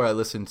a while where I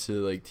listened to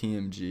like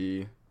TMG.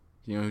 Do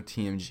you know who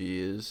TMG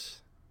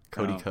is?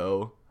 Cody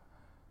Ko.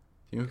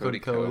 Do you know who Cody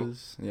Ko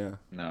is? Yeah.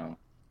 No.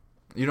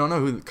 You don't know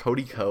who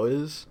Cody Ko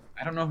is?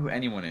 I don't know who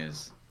anyone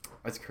is.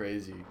 That's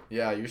crazy.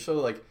 Yeah, you're so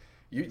like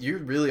you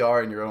really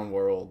are in your own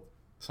world.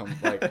 Some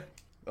like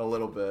a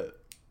little bit,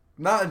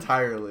 not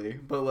entirely,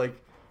 but like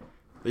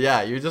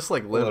yeah, you're just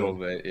like living. A little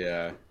bit,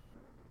 yeah.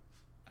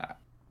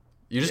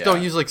 You just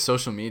don't use like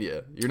social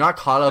media. You're not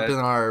caught up in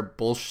our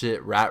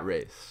bullshit rat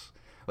race.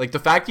 Like the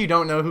fact you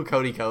don't know who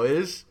Cody Ko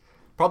is,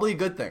 probably a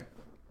good thing.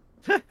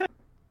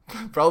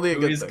 Probably a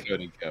good thing. Who is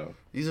Cody Ko?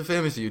 He's a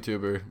famous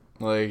YouTuber.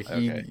 Like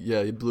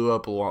he blew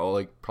up a lot,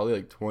 like probably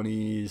like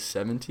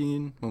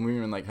 2017 when we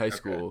were in like high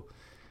school.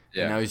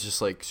 Yeah. And now he's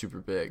just like super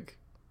big.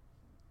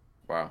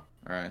 Wow.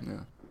 All right.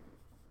 Yeah.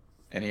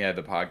 And he had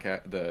the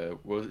podcast,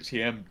 what was it,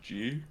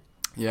 TMG?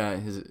 Yeah,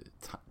 his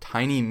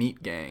Tiny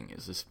Meat Gang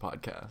is this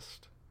podcast.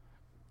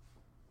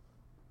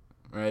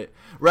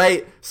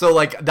 Right. So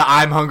like the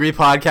I'm Hungry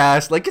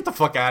podcast, like get the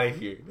fuck out of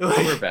here. Like,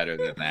 we're better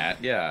than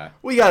that. Yeah.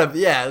 We gotta.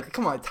 Yeah.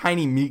 Come on,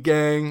 Tiny Meat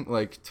Gang.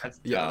 Like. That's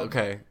yeah. dumb.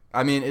 Okay.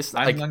 I mean, it's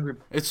I'm like hungry.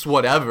 It's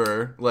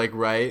whatever. Like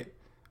right.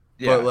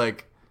 Yeah. But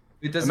like,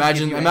 it doesn't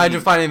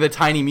imagine finding the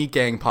Tiny Meat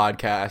Gang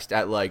podcast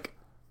at like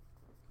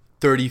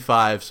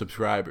 35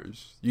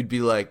 subscribers. You'd be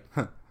like,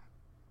 huh.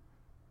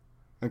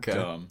 Okay.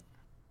 Dumb.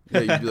 Yeah.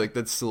 You'd be like,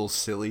 that's a little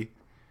silly.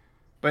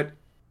 But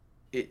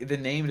the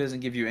name doesn't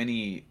give you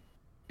any.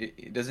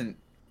 It doesn't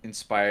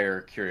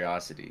inspire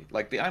curiosity.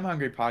 Like the I'm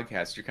Hungry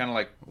podcast, you're kind of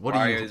like,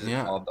 why is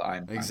it called the I'm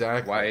Hungry?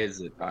 Exactly. Why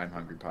is it the I'm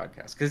Hungry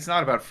podcast? Because it's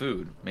not about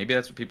food. Maybe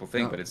that's what people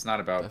think, but it's not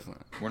about.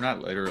 Definitely. We're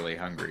not literally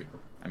hungry.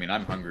 I mean,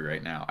 I'm hungry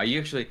right now. I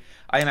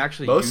am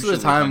actually. Most of the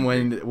time,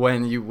 hungry.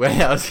 when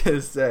I was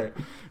gonna say,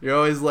 you're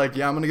always like,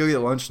 yeah, I'm gonna go get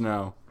lunch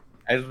now.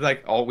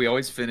 We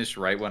always finish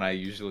right when I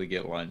usually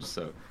get lunch.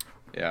 So,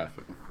 yeah.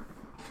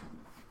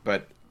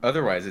 But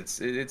otherwise,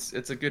 it's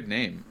a good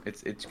name.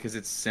 It's because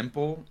it's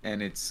simple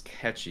and it's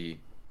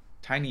catchy.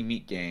 Tiny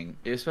Meat Gang,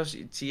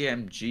 especially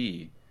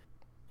TMG.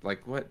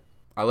 Like what?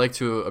 I like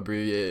to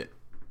abbreviate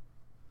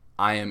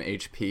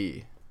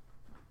IMHP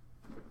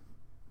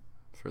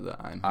for the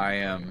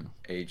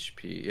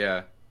IMHP.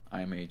 Yeah,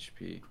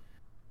 IMHP.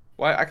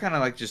 Well, I kind of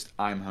like just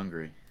I'm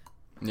hungry.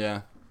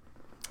 Yeah.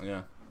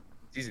 Yeah.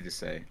 It's easy to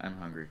say. I'm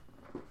hungry.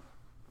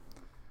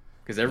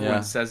 Because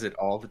everyone says it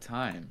all the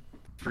time.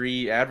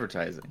 Free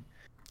advertising.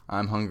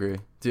 I'm hungry.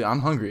 Dude, I'm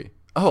hungry.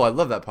 Oh, I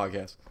love that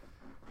podcast.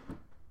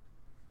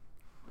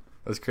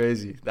 That's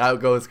crazy. That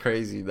goes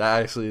crazy.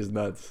 That actually is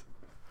nuts.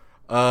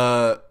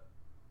 But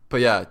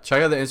yeah,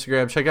 check out the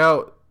Instagram. Check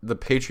out the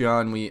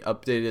Patreon. We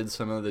updated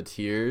some of the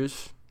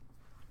tiers.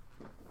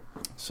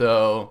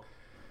 So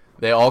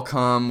they all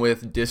come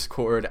with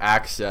Discord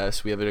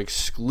access. We have an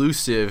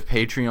exclusive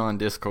Patreon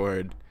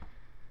Discord.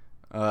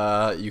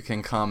 You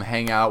can come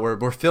hang out.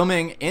 We're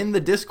filming in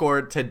the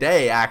Discord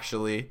today,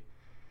 actually.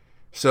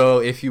 So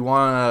if you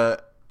want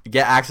to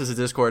get access to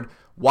Discord,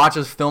 watch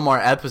us film our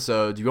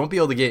episodes. You won't be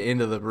able to get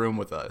into the room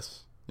with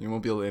us. You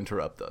won't be able to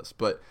interrupt us.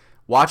 But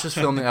watch us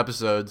film the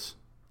episodes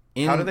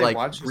in like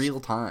real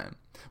time.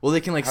 Well,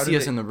 they can like see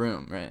us in the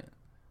room, right?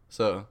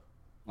 So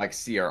like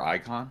see our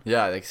icon?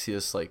 Yeah, they can see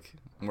us like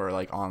we're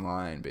like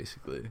online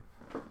basically.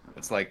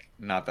 It's like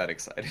not that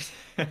exciting.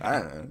 I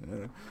don't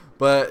know.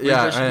 But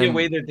yeah, there should be a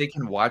way that they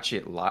can watch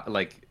it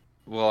like.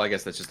 Well, I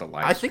guess that's just a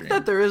live. I think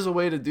that there is a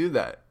way to do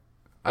that.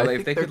 Well,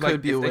 I think there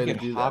could be a way to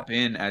do that. Hop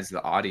in as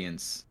the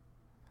audience.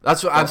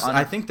 That's what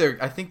I think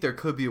there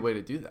could be a way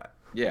to do that.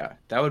 Yeah,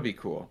 that would be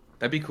cool.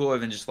 That'd be cooler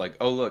than just like,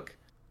 oh look,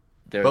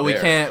 they're But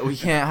there. we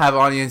can't have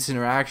audience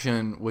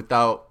interaction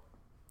without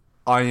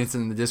audience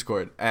in the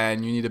Discord,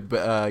 and you need to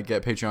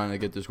get Patreon to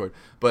get Discord.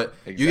 But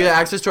you get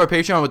access to our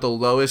Patreon with the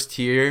lowest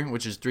tier,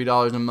 which is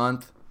 $3 a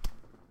month.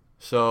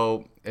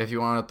 So if you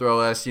want to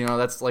throw us,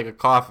 that's like a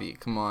coffee.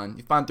 Come on,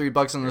 you find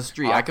 $3 on the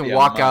street. I can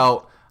walk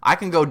out. I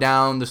can go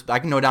down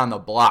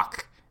the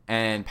block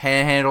and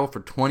panhandle for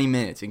 20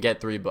 minutes and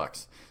get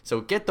 $3. So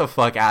get the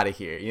fuck out of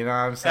here. You know what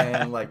I'm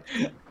saying? Like,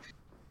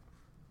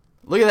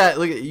 look at that.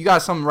 Look at you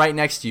got something right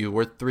next to you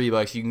worth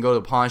 $3. You can go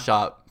to the pawn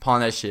shop, pawn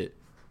that shit.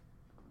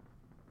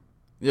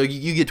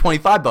 You get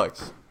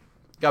 $25.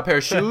 Got a pair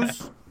of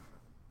shoes?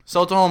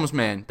 Sell it to a homeless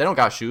man. They don't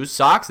got shoes.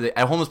 Socks?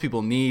 Homeless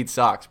people need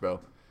socks, bro.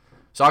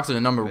 Socks are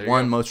the number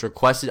one most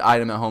requested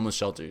item at homeless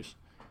shelters.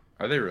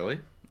 Are they really?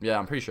 Yeah,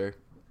 I'm pretty sure.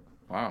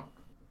 Wow.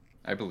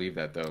 I believe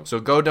that though. So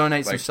go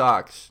donate some Like,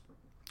 socks.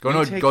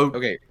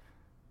 Okay.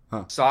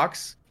 Huh.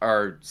 Socks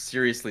are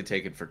seriously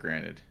taken for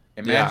granted.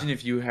 Yeah. Imagine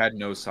if you had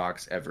no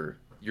socks ever.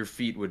 Your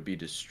feet would be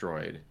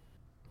destroyed.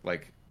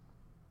 Like,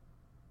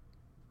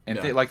 and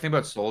Yeah. think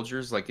about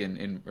soldiers, like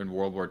in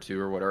World War II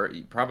or whatever.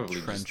 Probably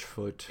just Trench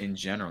foot. in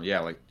general, yeah,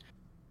 like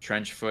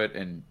trench foot,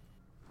 and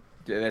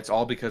that's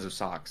all because of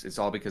socks. It's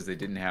all because they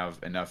didn't have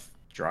enough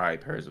dry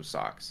pairs of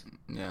socks,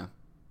 Yeah.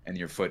 and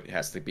your foot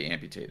has to be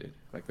amputated.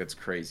 Like that's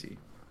crazy.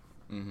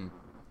 Mm-hmm.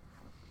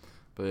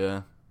 But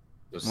yeah.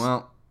 Just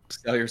Well,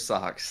 sell your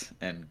socks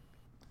and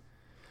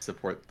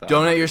support the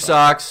donate your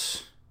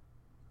socks.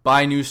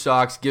 Buy new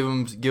socks. Give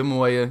them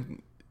away.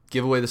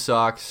 Give away the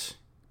socks.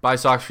 Buy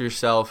socks for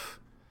yourself.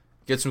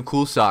 Get some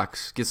cool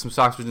socks. Get some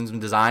socks with some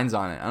designs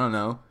on it. I don't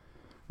know.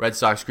 Red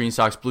socks, green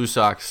socks, blue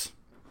socks.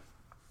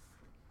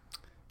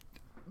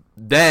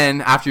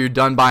 Then, after you're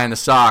done buying the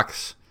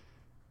socks,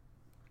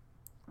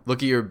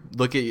 look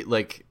at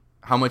like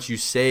how much you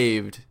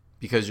saved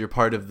because you're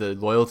part of the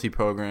loyalty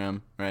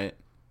program, right?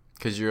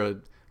 Because you're a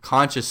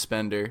conscious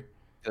spender.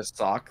 The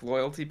sock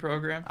loyalty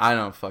program? I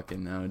don't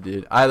fucking know,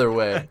 dude. Either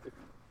way,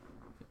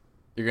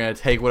 you're gonna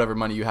take whatever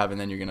money you have and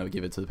then you're gonna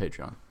give it to the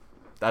Patreon.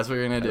 That's what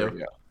you're gonna There do. we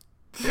go.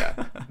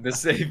 Yeah,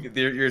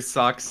 your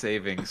sock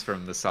savings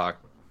from the sock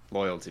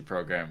loyalty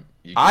program.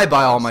 I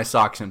buy all my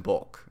socks in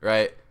bulk,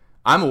 right?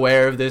 I'm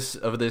aware of this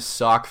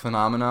sock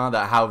phenomena,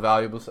 that how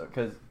valuable.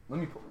 Because let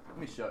me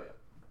show you.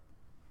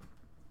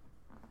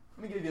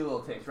 Let me give you a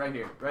little taste right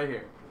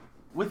here,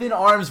 within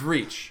arm's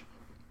reach.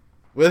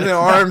 Within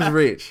arm's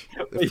reach.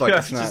 Fuck, Yeah,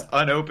 it's just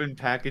unopened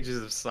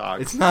packages of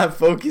socks. It's not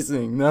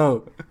focusing.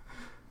 No.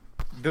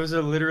 Those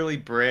are literally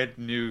brand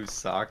new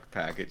sock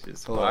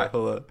packages. Hold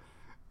on.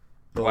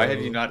 Why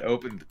have you not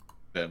opened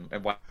them?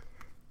 And why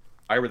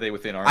were they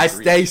within arm's I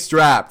reach?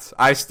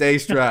 stay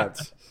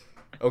strapped.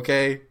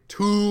 Okay?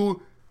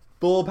 2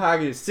 full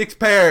packages, 6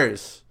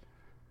 pairs,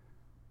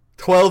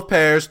 12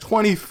 pairs,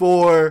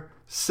 24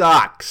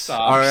 socks.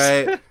 All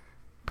right?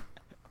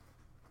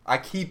 I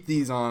keep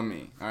these on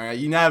me. All right?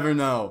 You never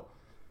know.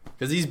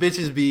 Because these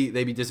bitches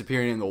they be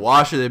disappearing in the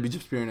washer, they be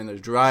disappearing in the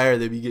dryer,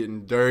 they be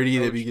getting dirty,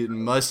 they be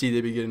getting musty,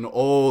 they be getting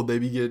old, they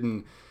be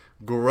getting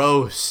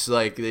gross.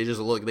 Like, they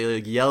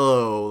look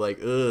yellow, like,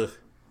 ugh.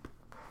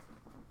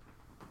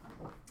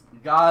 You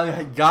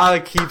gotta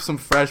keep some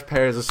fresh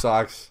pairs of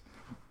socks.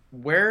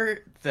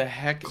 Where the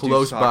heck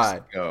Close do socks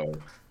by. go?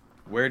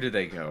 Where do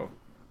they go?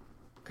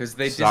 Because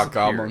they Sock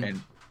disappear, goblin.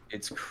 and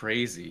it's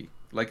crazy.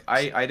 Like,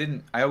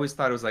 I always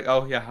thought it was like,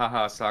 oh yeah,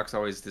 haha, socks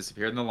always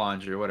disappear in the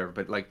laundry or whatever,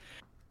 but like,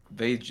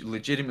 they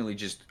legitimately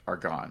just are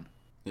gone.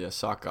 Yeah,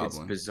 sock It's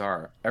goblin.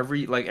 bizarre.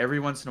 Every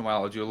once in a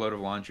while, I'll do a load of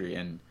laundry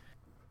and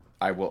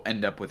I will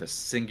end up with a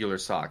singular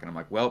sock, and I'm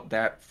like, well,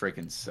 that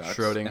freaking sucks.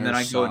 Schrodinger's and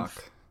then sock.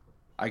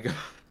 I go,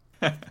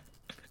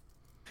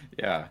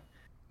 yeah,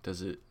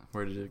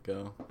 Where did it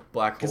go?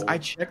 Black hole. because I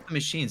check the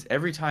machines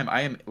every time.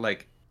 I am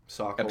like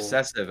Sock hole.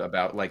 obsessive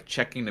about like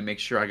checking to make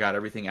sure I got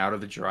everything out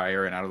of the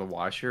dryer and out of the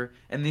washer,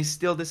 and they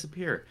still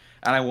disappear.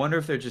 And I wonder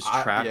if they're just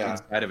trapped Yeah.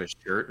 inside of a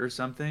shirt or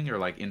something, or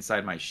like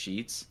inside my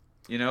sheets.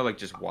 You know, like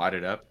just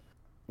wadded up.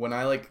 When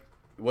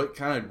what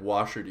kind of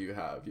washer do you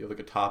have? You have like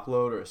a top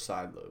load or a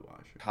side load washer?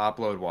 Top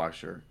load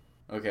washer.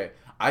 Okay,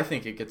 I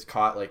think it gets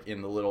caught like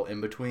in the little in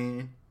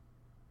between.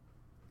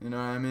 You know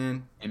what I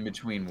mean? In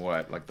between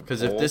what? Like the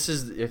Because pole?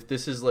 if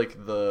this is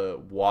like the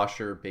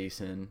washer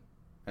basin,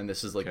 and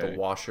this is like Okay. the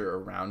washer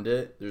around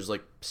it, there's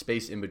like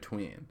space in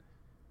between.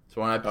 So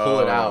when I pull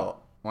it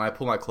out, when I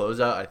pull my clothes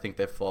out, I think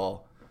they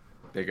fall.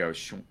 They go,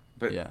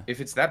 but Yeah.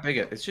 if it's that big,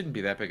 it shouldn't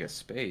be that big a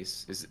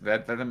space. Is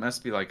that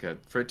must be like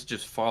for it to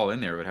just fall in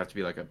there? It would have to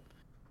be like a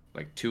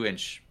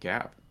 2-inch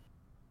gap,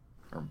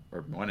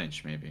 or 1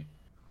 inch maybe.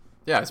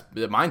 Yeah,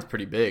 mine's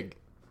pretty big.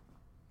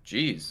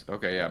 Jeez.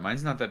 Okay, yeah,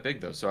 mine's not that big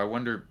though. So I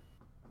wonder,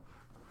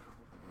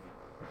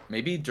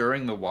 maybe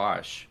during the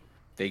wash,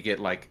 they get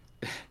like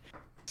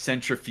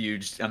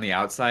centrifuged on the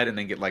outside and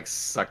then get like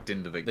sucked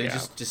into the They gap.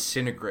 just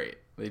disintegrate.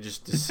 They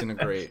just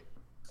disintegrate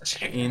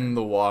in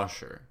the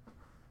washer.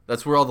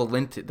 That's where all the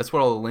lint. That's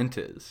what all the lint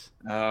is.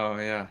 Oh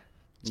yeah.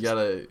 You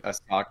gotta. A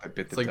sock that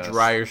bit It's the like dust.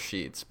 dryer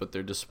sheets, but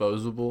they're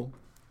disposable.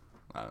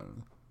 I don't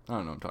know. I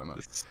don't know what I'm talking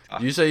about. Sock.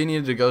 Did you say you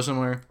needed to go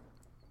somewhere?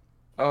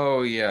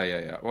 Oh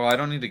yeah. Well, I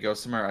don't need to go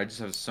somewhere. I just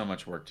have so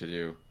much work to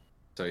do.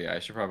 So yeah, I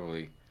should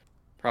probably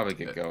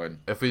get going.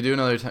 If we do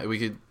another time, we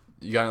could.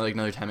 You got like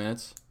another 10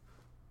 minutes?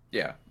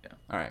 Yeah.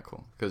 All right,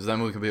 cool. Because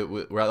then we could be.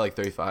 We're at like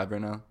 35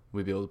 right now.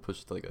 We'd be able to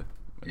push to like a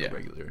Yeah.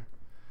 regular.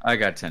 I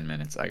got 10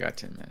 minutes.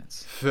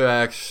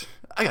 Facts.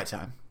 I got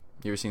time.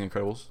 You ever seen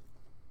Incredibles?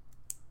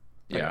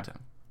 I Yeah. got time.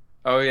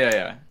 Oh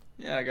yeah.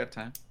 Yeah, I got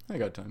time. I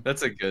got time.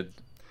 That's a good.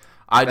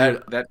 I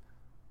did.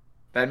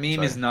 That meme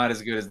Sorry. is not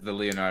as good as the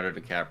Leonardo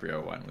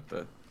DiCaprio one with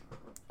the.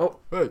 Oh,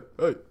 hey.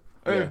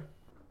 Hey. Yeah.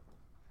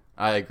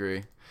 I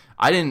agree.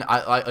 I didn't.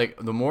 I like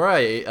the more I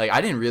ate. Like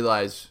I didn't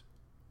realize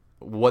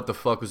what the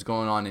fuck was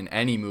going on in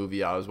any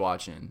movie I was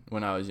watching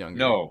when I was younger.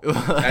 No,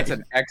 Like, that's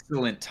an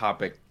excellent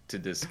topic to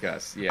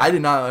discuss. Yeah. I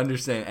did not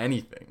understand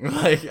anything.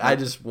 Like I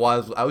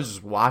was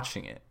just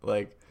watching it.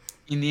 Like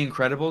In The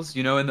Incredibles,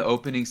 you know, in the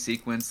opening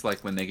sequence,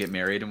 like when they get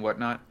married and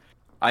whatnot,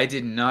 I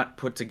did not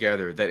put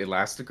together that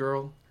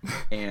Elastigirl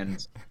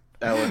and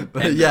Ellen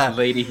and yeah, the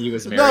lady he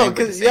was marrying. no, were the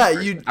because same yeah,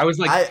 person. you. I was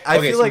like, I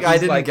okay, feel so like I he's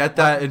didn't like, get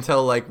that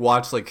until like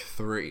watch like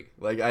 3.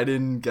 Like I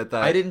didn't get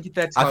that. I didn't get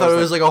that. I Till thought it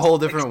was like a whole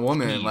different 16.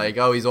 woman. Like,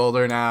 oh, he's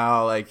older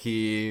now. Like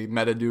he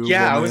met a new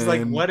Yeah, woman. I was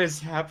like, what has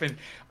happened?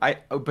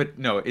 But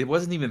no, it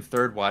wasn't even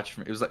third watch.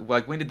 It was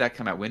like when did that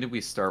come out? When did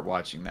we start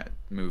watching that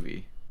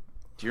movie?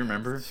 Do you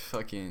remember?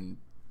 Fucking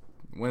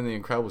when The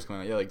Incredibles came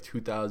out? Yeah, like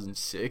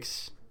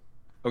 2006.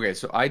 Okay,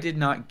 so I did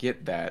not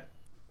get that.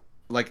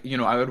 Like, you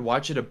know, I would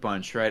watch it a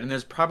bunch, right? And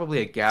there's probably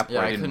a gap Yeah,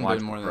 where I I didn't couldn't watch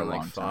been more it for a than like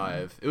long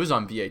time. 5. It was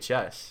on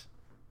VHS.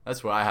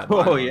 That's what I had.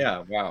 Mine Oh on.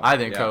 yeah, wow. I had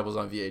The Yeah. Incredibles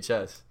on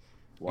VHS.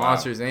 Wow.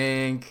 Monsters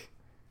Inc.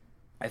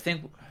 I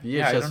think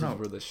VHS I don't know.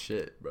 were the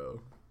shit,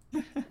 bro.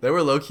 They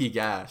were low key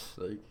gas.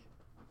 Like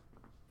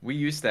We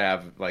used to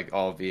have like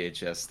all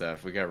VHS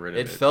stuff. We got rid of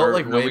it. it felt Or,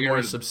 like no, way we got more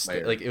rid of it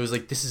substantial. later. Like it was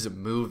like this is a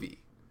movie.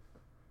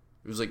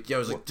 It was like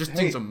this Hey,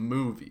 thing's a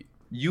movie.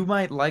 you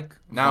might like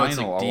Now vinyl it's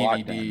like a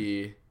lot then.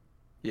 DVD.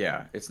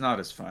 Yeah, it's not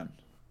as fun.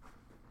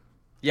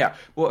 Yeah.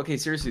 Well, okay,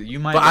 seriously, you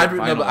might But like no,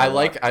 vinyl but a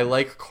lot. I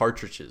like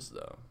cartridges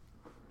though.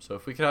 So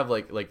if we could have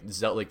like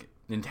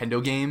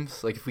Nintendo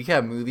games, like if we could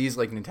have movies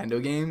like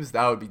Nintendo games,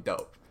 that would be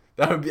dope.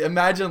 That would be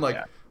imagine like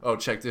Yeah. oh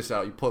check this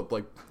out, you put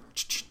like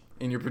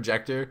in your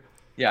projector.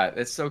 Yeah,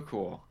 it's so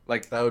cool.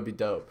 Like That would be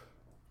dope.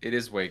 it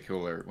is way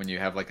cooler when you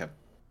have like a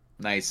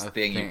nice A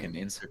thing you thing. can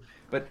insert.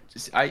 But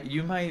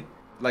you might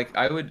like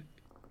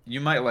you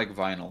might like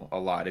vinyl a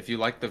lot if you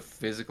like the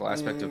physical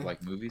aspect of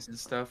like movies and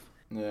stuff.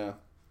 Yeah.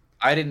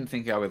 I didn't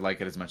think I would like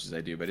it as much as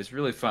I do, but it's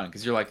really fun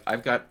because you're like,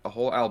 I've got a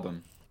whole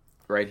album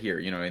right here,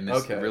 you know, in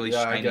this Okay, really yeah,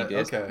 I shiny get-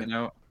 disc, okay. you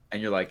know,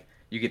 and you're like,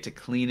 you get to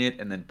clean it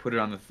and then put it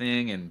on the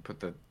thing and put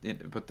the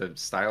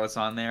stylus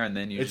on there and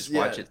then you It's- just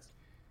watch yeah. it.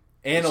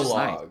 It's just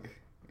nice. Analog.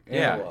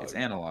 Yeah, Analog. it's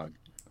analog.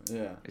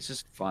 Yeah. It's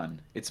just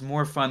fun. It's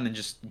more fun than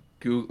just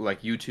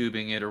like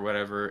YouTubing it or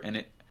whatever, and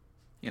it,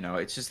 you know,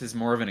 it's just is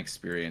more of an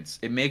experience.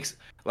 It makes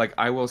like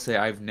I will say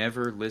I've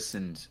never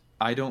listened.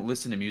 I don't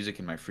listen to music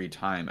in my free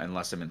time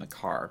unless I'm in the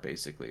car,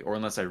 basically, or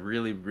unless I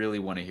really, really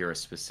want to hear a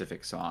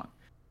specific song.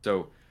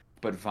 So,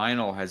 but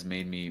vinyl has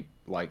made me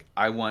like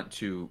I want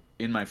to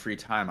in my free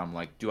time. I'm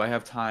like, do I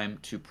have time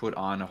to put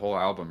on a whole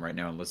album right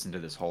now and listen to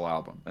this whole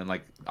album? And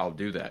like I'll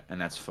do that,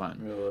 and that's fun.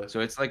 Really. So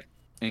it's like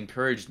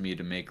encouraged me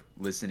to make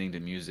listening to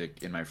music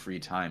in my free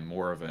time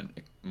more of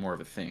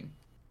a thing.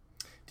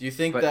 Do you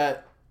think But-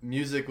 that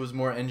music was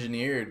more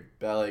engineered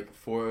by like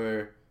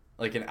for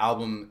like an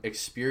album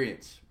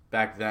experience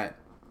back then?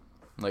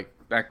 Like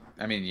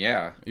I mean,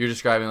 yeah. you're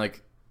describing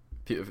like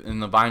in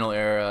the vinyl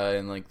era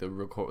and like the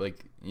record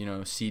like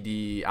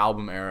CD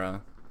album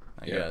era,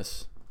 I Yeah.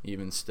 guess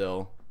even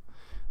still,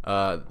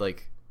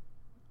 like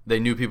they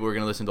knew people were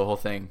gonna listen to the whole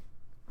thing.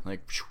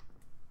 Like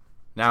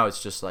now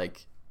it's just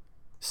like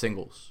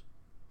singles.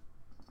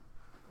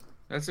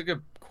 That's a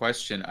good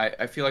question.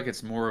 I feel like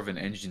it's more of an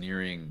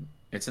engineering,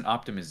 it's an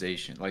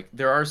optimization. Like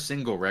there are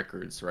single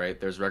records, right?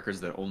 There's records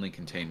that only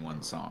contain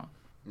one song.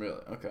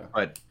 Really? Okay.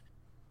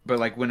 But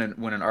like when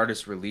an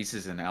artist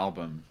releases an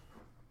album,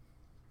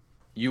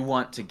 you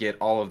want to get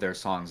all of their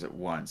songs at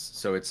once.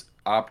 So it's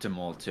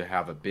optimal to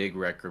have a big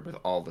record with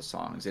all the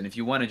songs. And if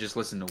you want to just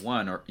listen to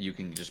one, or you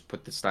can just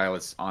put the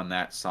stylus on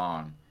that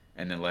song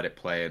and then let it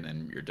play and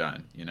then you're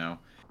done, you know?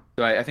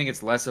 So I think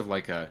it's less of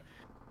like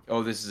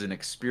oh, this is an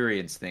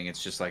experience thing.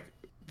 It's just like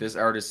this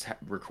artist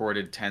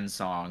recorded 10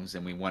 songs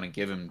and we want to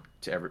give them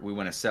to we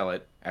want to sell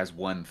it as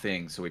one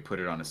thing. So we put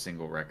it on a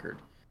single record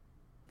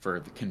for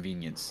the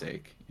convenience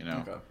sake, you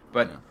know? Okay.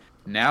 But Yeah.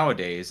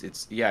 nowadays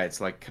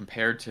it's like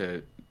compared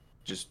to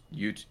just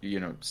you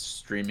know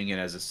streaming it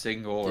as a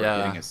single or Yeah.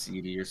 getting a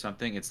CD or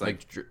something. It's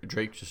like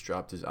Drake just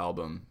dropped his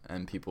album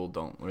and people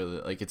don't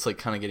really like. It's like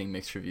kind of getting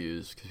mixed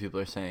reviews because people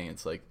are saying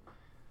it's like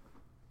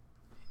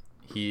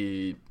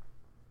he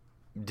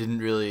didn't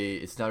really.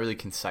 It's not really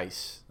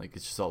concise. Like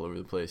it's just all over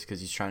the place because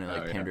he's trying to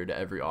like Oh, yeah. pander to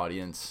every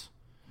audience.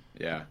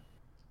 yeah.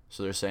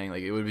 So they're saying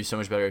like it would be so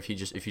much better if he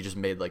just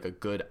made like a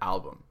good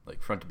album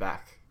like front to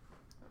back.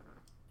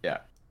 Yeah.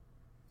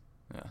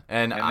 Yeah,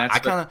 and And I that's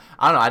kind of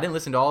I don't know. I didn't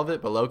listen to all of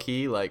it, but low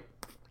key like,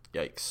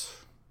 yikes.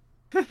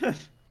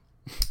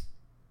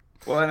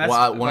 Well, and that's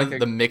Well, one like of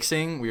the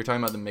mixing, we were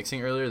talking about the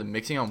mixing earlier. The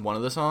mixing on one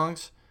of the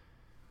songs,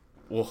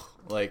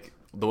 like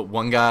the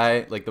one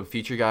guy, like the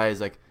feature guy,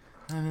 is like,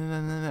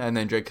 and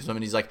then Drake comes up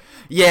and he's like,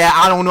 "Yeah,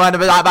 I don't know how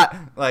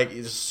to," like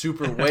it's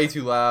super way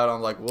too loud.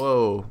 I'm like,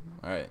 whoa.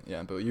 All right,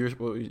 yeah, but what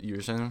you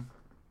were saying?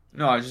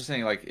 No, I was just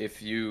saying like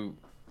if you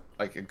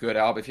like a good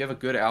album, if you have a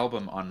good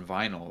album on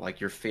vinyl, like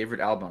your favorite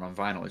album on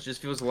vinyl, it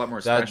just feels a lot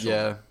more special.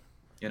 Yeah,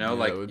 You know, yeah,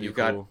 like it would be you've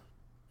cool.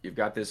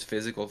 got this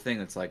physical thing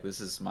that's like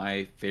this is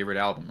my favorite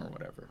album or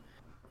whatever.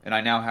 And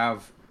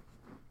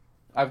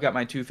I've got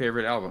my 2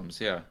 favorite albums,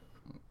 yeah.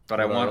 But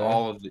I What want are they?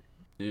 all of the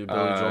Billy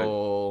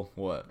Joel,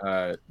 what?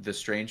 The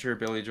Stranger,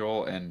 Billy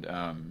Joel,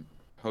 and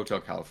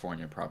Hotel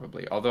California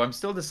probably. Although I'm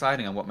still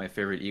deciding on what my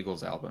favorite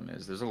Eagles album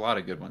is. There's a lot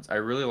of good ones. I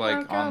really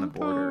like On the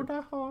Border. To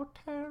the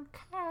Hotel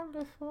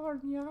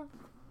California.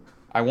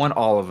 I want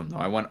all of them though.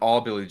 I want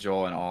all Billy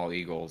Joel and all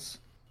Eagles,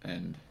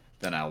 and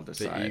then I'll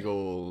decide. The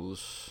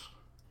Eagles.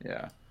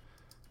 Yeah.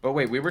 But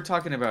wait, we were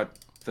talking about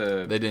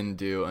They didn't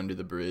do Under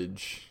the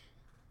Bridge.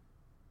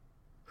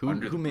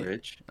 Under the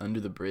Bridge? Under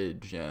the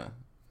Bridge, yeah.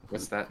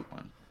 What's that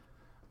one?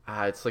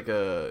 It's like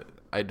a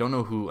I don't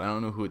know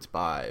who it's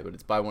by, but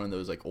it's by one of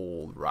those like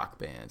old rock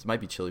bands. It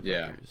might be Chili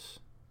Peppers.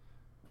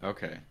 Yeah.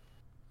 Okay.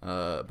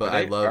 But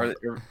I love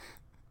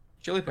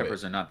Chili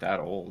Peppers are not that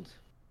old.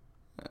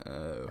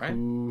 Right?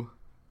 Who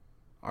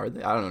are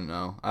they? I don't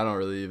know. I don't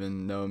really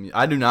even know.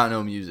 I do not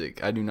know music.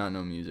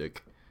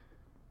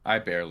 I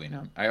barely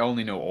know. I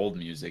only know old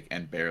music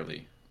and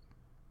barely.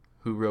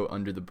 Who wrote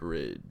Under the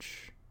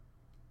Bridge?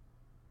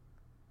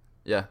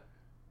 Yeah.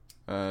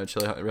 Red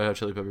Hot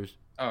Chili Peppers.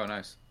 Oh,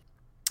 nice.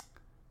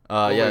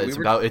 Yeah,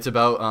 it's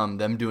about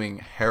them doing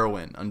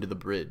heroin under the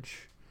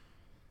bridge.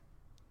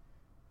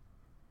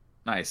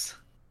 Nice.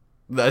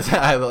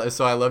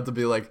 So I love to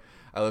be like,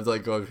 I love to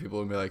like go up to people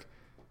and be like,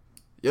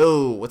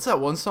 yo, what's that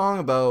one song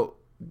about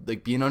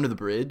like being under the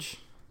bridge?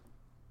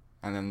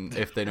 And then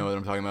if they know what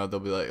I'm talking about,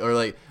 they'll be like, or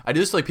like, I do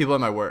this to like people at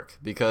my work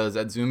because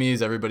at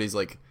Zoomies, everybody's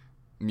like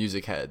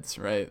music heads,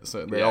 right?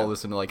 So they all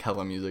listen to like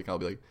hella music. I'll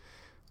be like,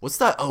 what's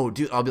that? Oh,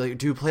 dude, I'll be like,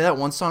 dude, play that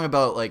one song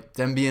about like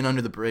them being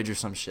under the bridge or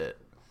some shit.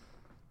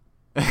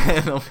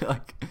 And they'll be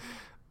like,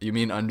 you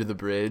mean Under the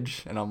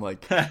Bridge? And I'm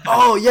like,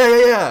 oh,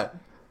 yeah.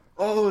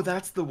 Oh,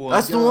 that's the one.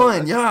 That's the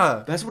one,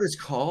 yeah. That's what it's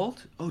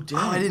called? Oh, damn.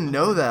 Oh, I didn't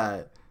know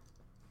that.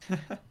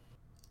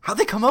 How'd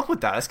they come up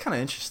with that? That's kind of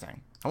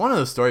interesting. I want to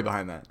know the story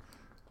behind that.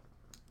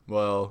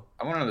 Well,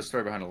 I want to know the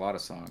story behind a lot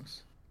of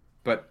songs.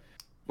 But,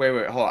 wait,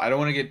 hold on. I don't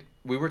want to get...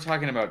 We were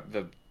talking about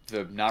the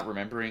not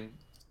remembering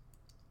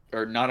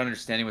or not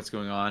understanding what's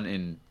going on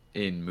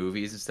in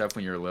movies and stuff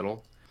when you're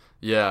little.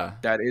 Yeah.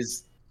 That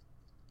is...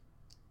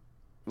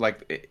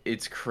 Like,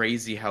 it's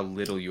crazy how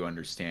little you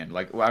understand.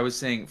 Like, I was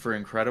saying, for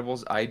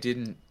Incredibles,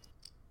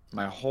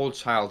 my whole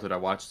childhood I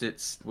watched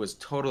it, was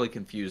totally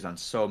confused on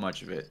so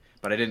much of it,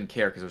 but I didn't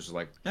care because it was just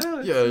like, it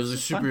was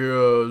like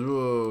superheroes,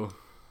 whoa.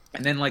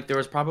 And then, like, there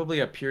was probably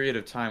a period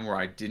of time where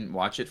I didn't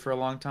watch it for a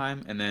long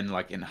time, and then,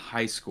 like, in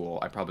high school,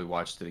 I probably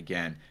watched it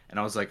again, and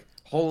I was like,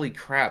 holy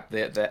crap,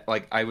 that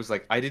like, I was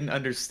like, I didn't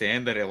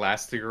understand that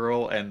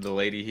Elastigirl and the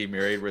lady he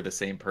married were the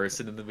same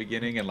person in the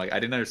beginning, and, like, I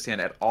didn't understand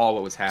at all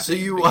what was happening.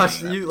 So you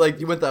watched, you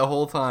went that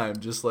whole time,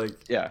 just like...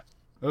 Yeah.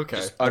 Okay.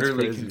 Just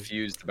utterly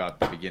confused about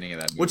the beginning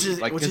of that movie.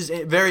 Which is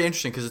very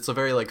interesting, because it's a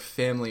very, like,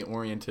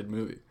 family-oriented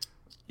movie.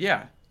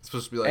 Yeah. It's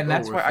supposed to be like, and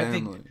that's why family. I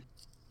think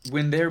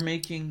when they're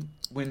making...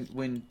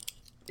 When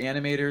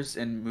animators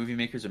and movie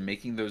makers are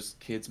making those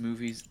kids'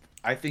 movies,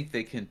 I think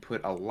they can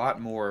put a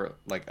lot more,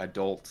 like,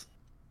 adult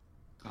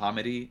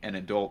comedy and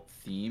adult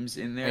themes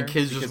in there, and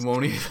kids just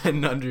won't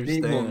even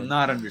understand. They will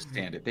not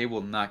understand it. They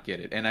will not get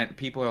it. And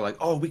people are like,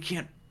 "Oh, we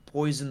can't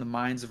poison the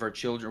minds of our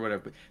children," or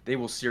whatever. But they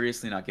will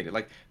seriously not get it.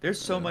 Like, there's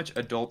so much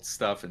adult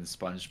stuff in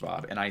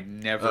SpongeBob, and I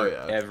never,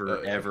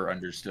 ever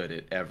understood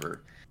it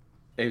ever.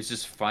 It was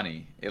just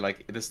funny.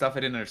 Like, the stuff I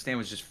didn't understand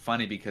was just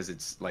funny because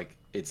it's like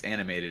it's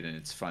animated and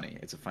it's funny.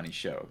 It's a funny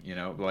show, you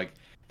know. Like,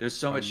 there's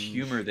so much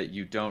humor that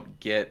you don't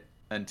get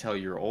until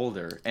you're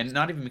older, and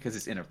not even because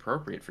it's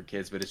inappropriate for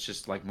kids, but it's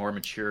just like more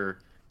mature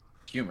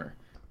humor,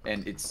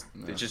 and it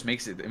just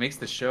makes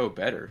the show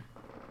better.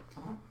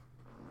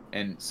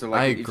 And so,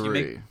 like, I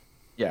agree.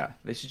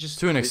 They should just,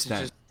 to an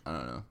extent. I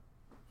don't know.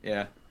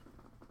 Yeah,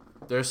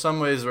 there's some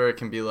ways where it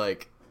can be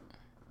like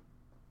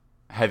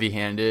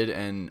heavy-handed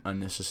and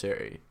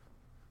unnecessary.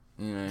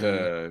 You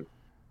know,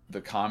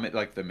 the comedy,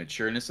 like the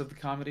matureness of the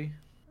comedy.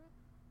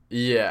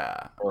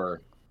 Yeah.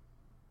 Or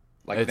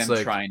like it's them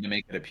like, trying to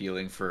make it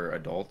appealing for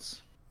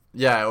adults.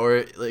 Yeah,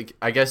 or like,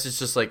 I guess it's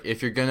just like,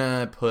 if you're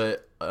gonna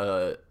put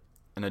an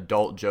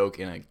adult joke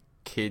in a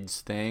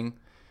kid's thing,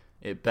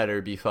 it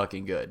better be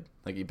fucking good.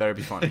 Like, you better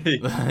be funny.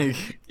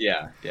 Like,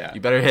 yeah. You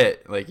better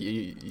hit. Like,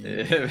 you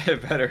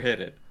it better hit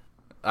it.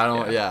 I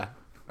don't. Yeah.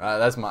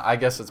 I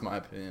guess that's my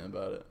opinion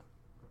about it.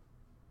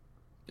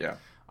 Yeah.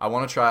 I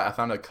want to try. I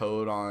found a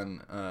code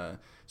on.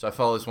 So I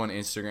follow this one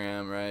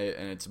Instagram, right,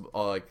 and it's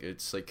all like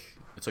it's like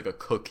a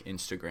cook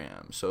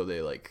Instagram. So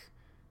they like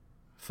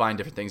find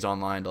different things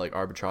online to like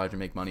arbitrage and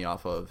make money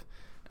off of,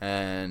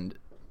 and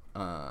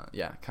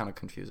kind of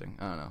confusing.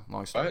 I don't know.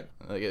 Long story.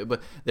 Like,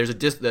 but there's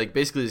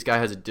basically this guy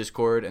has a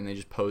Discord, and they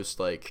just post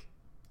like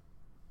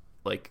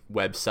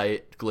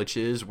website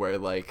glitches where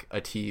like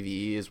a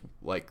TV is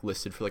like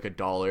listed for like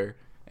 $1.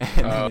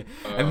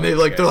 And they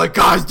like, they're like,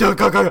 guys, dude,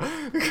 go,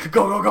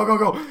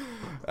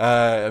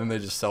 and they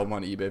just sell them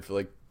on eBay for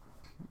like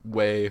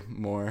way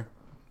more.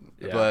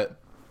 Yeah.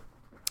 But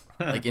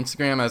like,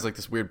 Instagram has like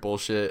this weird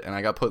bullshit, and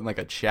I got put in like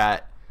a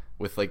chat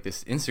with like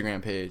this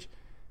Instagram page,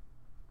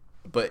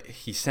 but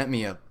he sent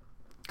me a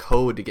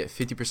code to get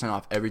 50%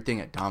 off everything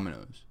at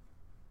Domino's.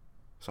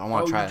 So I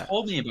want to try You that.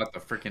 told me about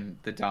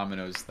the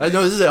Domino's No,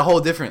 thing. this is a whole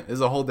different. This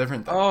is a whole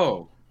different thing.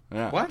 Oh,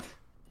 Yeah. what?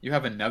 You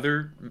have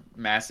another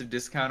massive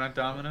discount on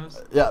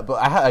Domino's? Yeah,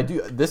 but I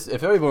do this.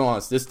 If everyone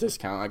wants this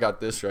discount, I got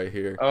this right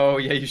here. Oh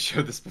yeah, you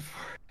showed this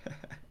before.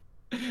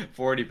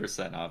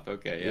 40% off.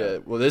 Okay, yeah. Yeah.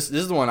 Well, this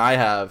is the one I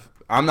have.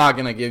 I'm not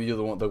gonna give you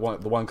the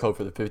one code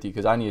for the 50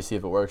 because I need to see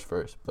if it works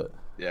first. But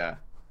Yeah.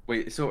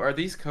 Wait, so are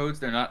these codes?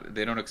 They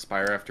don't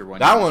expire after 1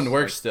 year? that one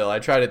works still. I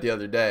tried it the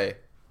other day.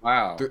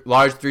 Wow.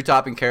 Large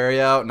 3-topping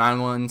carryout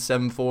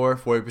 9174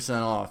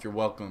 40% off. You're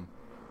welcome.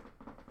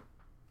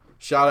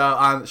 Shout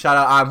out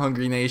I'm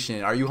Hungry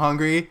Nation. Are you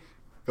hungry?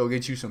 Go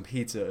get you some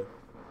pizza.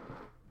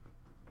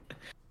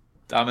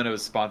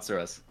 Domino's sponsor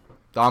us.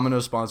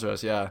 Domino's sponsor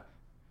us, yeah.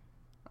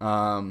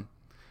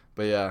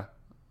 But yeah,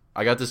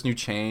 I got this new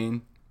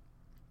chain.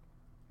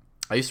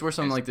 I used to wear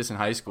something like this in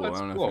high school. That's I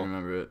don't know cool. if you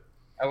remember it.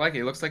 I like it.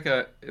 It looks like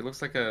a It's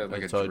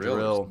drill. a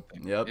drill.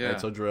 Yep, Yeah.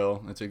 it's a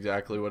drill. It's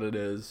exactly what it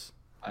is.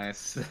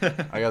 Nice.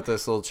 I got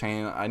this little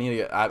chain. I need to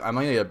get. I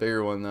might get a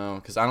bigger one though,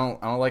 because I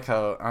don't like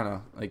how I don't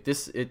know. Like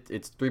this,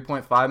 it's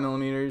 3.5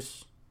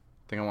 millimeters.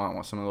 I think I want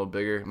something a little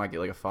bigger. I might get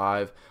like a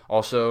 5.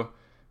 Also,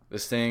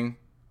 this thing,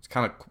 it's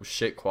kind of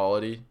shit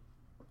quality.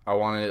 I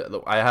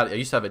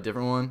used to have a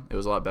different one. It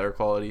was a lot better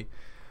quality.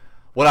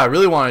 What I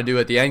really want to do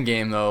at the end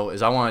game though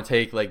is I want to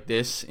take like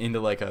this into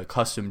like a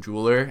custom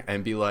jeweler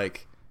and be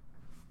like,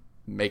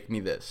 make me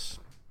this,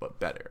 but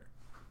better.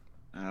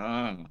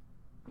 Oh.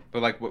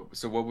 But like,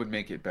 what would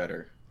make it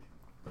better?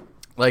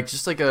 Like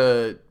just like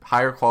a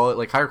higher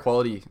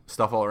quality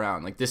stuff all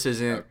around. Like this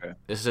isn't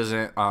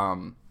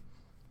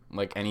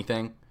like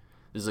anything.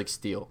 This is like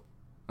steel,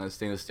 like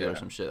stainless steel or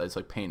some shit that's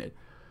like painted.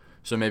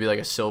 So maybe like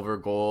a silver,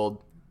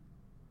 gold,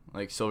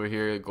 like silver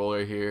here, gold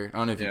right here. I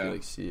don't know if you can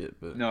like see it,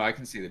 but no, I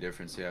can see the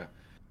difference. Yeah,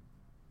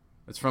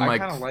 it's from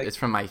it's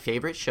from my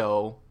favorite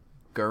show,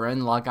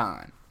 Gurren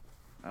Lagann.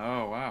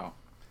 Oh wow,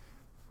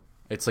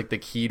 it's like the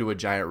key to a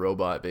giant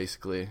robot,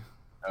 basically.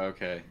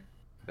 Okay,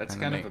 that's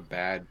kind of a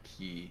bad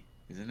key,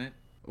 isn't it?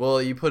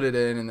 Well, you put it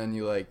in and then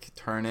you like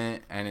turn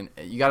it, and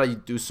you gotta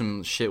do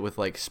some shit with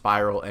like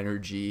spiral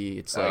energy.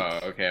 It's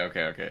like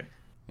okay.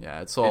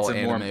 Yeah, it's all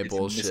anime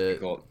bullshit.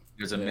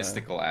 There's a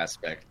mystical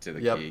aspect to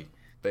the key.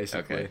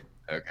 Basically.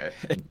 Okay.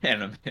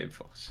 Anime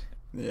bullshit.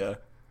 Yeah.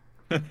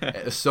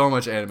 There's so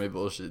much anime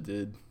bullshit,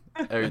 dude.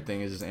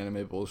 Everything is just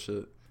anime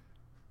bullshit.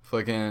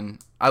 Fucking,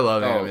 I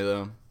love anime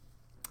though.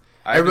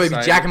 Everybody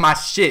be jacking my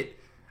shit.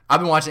 I've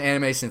been watching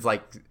anime since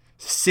like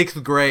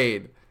 6th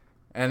grade.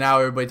 And now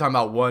everybody talking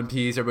about One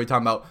Piece. Everybody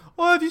talking about,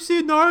 oh, have you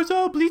seen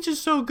Naruto? Bleach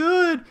is so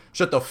good.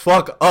 Shut the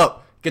fuck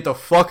up. Get the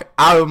fuck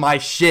out of my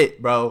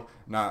shit, bro.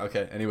 Nah,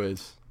 okay.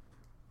 Anyways.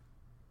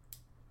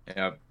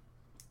 Yep.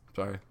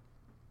 Sorry.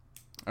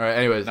 All right.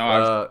 Anyways.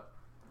 No,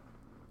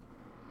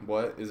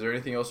 what? Is there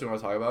anything else you want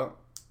to talk about?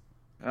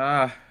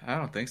 I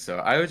don't think so.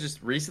 I was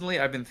just recently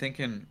I've been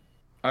thinking.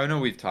 I know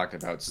we've talked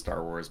about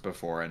Star Wars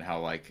before and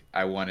how like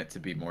I want it to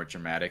be more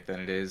dramatic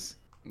than it is.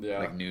 Yeah.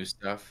 Like new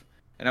stuff.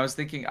 And I was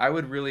thinking I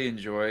would really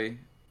enjoy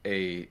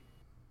a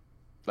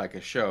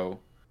show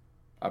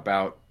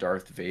about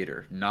Darth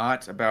Vader,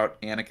 not about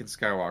Anakin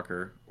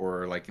Skywalker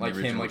or like in the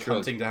original him like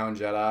hunting down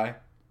Jedi.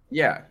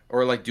 Yeah,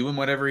 or like doing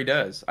whatever he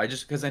does.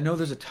 Because I know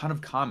there's a ton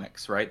of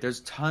comics, right? There's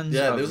tons.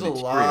 Yeah, of there's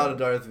material. a lot of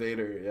Darth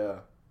Vader.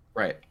 Yeah.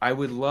 Right. I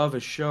would love a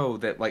show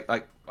that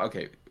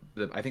okay.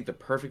 I think the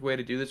perfect way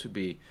to do this would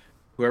be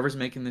whoever's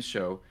making this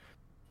show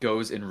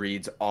goes and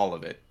reads all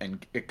of it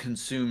and it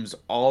consumes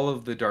all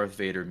of the Darth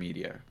Vader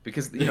media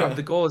because you know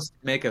the goal is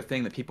to make a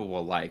thing that people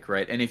will like,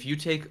 right? And if you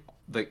take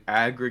the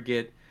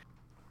aggregate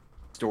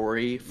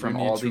story from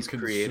all these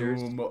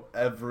creators,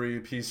 every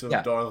piece of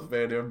Darth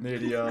Vader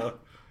media.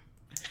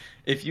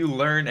 If you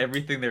learn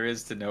everything there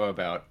is to know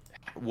about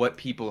what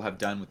people have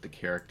done with the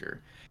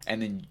character, and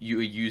then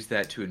you use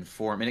that to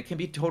inform, and it can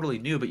be totally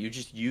new, but you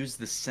just use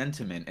the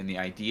sentiment and the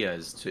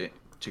ideas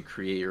to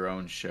create your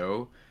own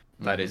show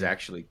that is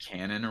actually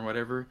canon or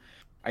whatever.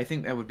 I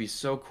think that would be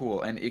so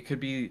cool, and it could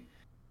be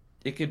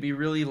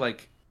really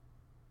like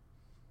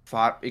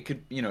it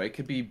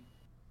could be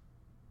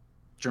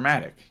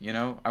dramatic. You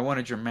know, I want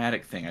a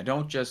dramatic thing. I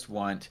don't just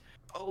want,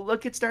 oh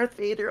look, it's Darth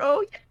Vader.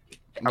 Oh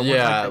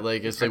yeah.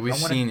 It's like we've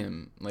seen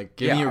him. Like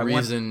give me a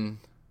reason.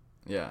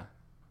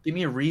 Give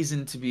me a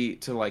reason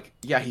to like,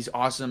 yeah, he's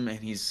awesome and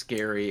he's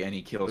scary and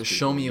he kills people.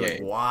 Show me like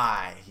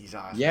why he's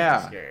awesome. Yeah.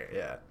 And scary.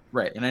 Yeah.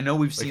 Right, and I know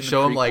we've seen the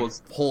show him like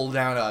prequels. Pull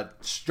down a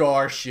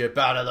starship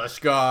out of the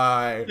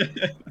sky.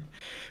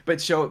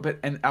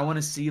 And I want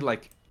to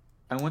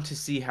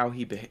see how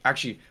he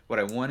actually what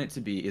I want it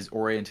to be is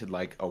oriented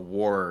like a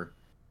war.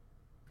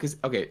 Because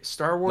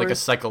Star Wars, like a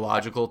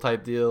psychological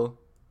type deal.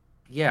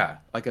 Yeah,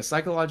 like a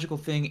psychological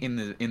thing in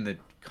the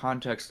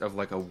context of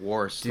like a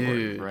war story,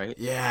 dude, right?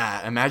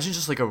 Yeah, imagine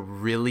just like a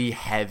really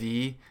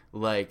heavy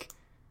like.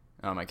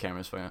 Oh, my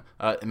camera's fine.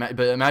 But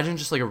imagine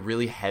just like a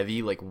really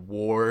heavy like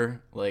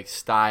war like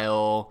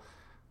style,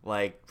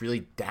 like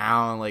really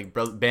down like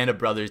Band of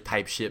Brothers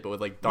type shit, but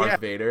with like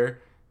Darth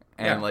Vader,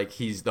 and like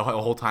he's the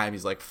whole time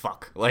he's like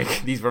fuck,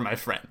 like these were my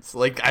friends,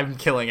 like I'm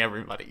killing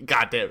everybody.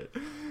 God damn it.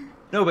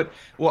 No, but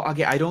well,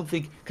 okay, I don't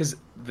think because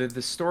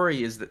the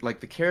story is that like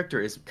the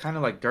character is kind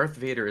of like Darth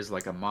Vader is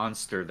like a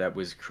monster that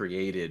was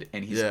created,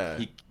 and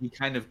Yeah, he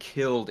kind of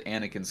killed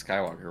Anakin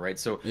Skywalker, right?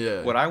 So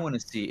yeah, what I want to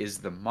see is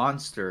the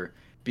monster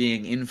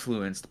being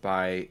influenced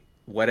by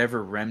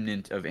whatever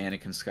remnant of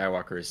Anakin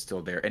Skywalker is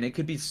still there, and it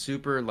could be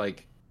super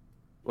like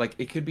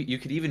it could be you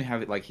could even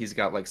have it like he's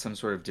got like some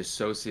sort of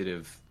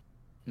dissociative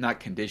not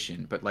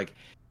condition, but like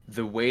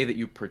the way that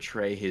you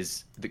portray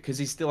his because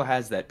he still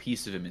has that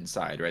piece of him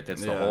inside, right?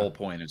 That's the yeah, whole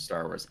point of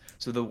Star Wars.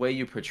 So the way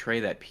you portray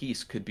that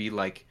piece could be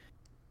like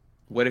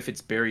what if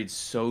it's buried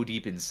so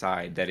deep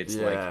inside that it's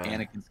like yeah.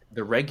 Anakin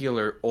the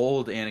regular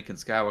old Anakin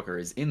Skywalker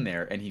is in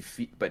there and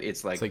but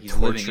it's It's like like he's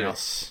living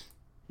out torturous.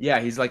 yeah,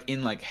 he's like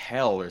in like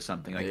hell or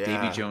something, like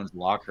Davy Yeah. Jones'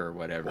 locker or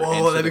whatever. And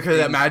Whoa, so that'd the be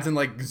crazy. thing Imagine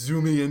like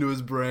zooming into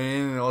his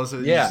brain, and all of a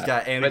sudden you just yeah,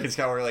 got Anakin but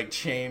Skywalker like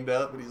chained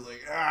up, and he's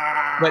like,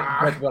 But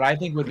ah. what I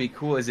think would be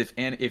cool is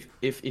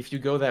if you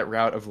go that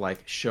route of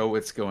like show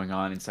what's going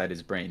on inside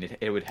his brain,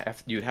 it would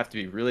have you'd have to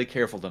be really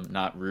careful to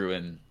not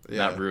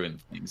Yeah. ruin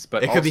things.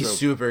 But It could be also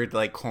super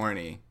like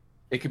corny.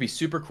 it could be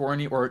super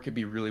corny or it could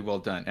be really well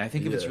done. And I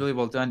think if it's Yeah. really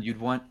well done, you'd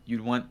want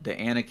the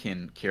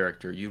Anakin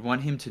character, you'd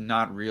want him to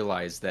not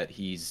realize that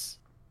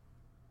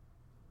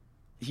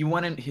he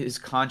wanted his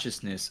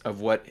consciousness of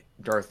what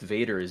Darth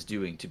Vader is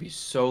doing to be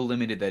so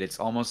limited that it's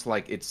almost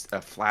like it's a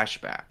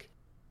flashback.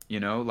 You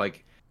know,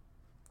 like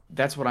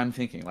that's what I'm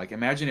thinking. Like,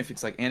 imagine if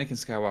it's like Anakin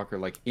Skywalker,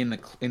 like in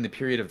the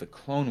period of the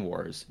Clone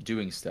Wars,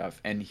 doing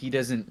stuff, and he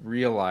doesn't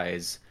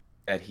realize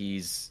that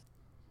he's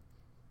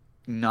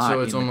So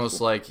not it's in the.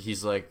 almost like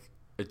he's like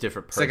a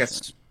different It's like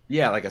person.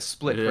 yeah, like a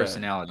split Yeah.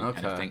 personality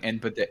kind of Okay. thing.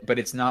 And but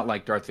it's not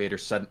like Darth Vader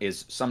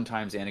is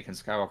sometimes Anakin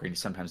Skywalker and he's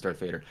sometimes Darth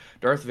Vader.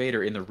 Darth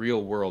Vader in the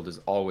real world is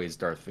always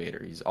Darth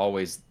Vader. He's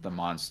always the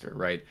monster,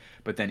 right?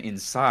 But then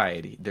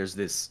inside, there's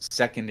this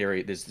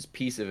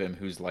piece of him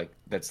who's like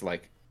that's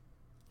like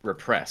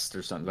repressed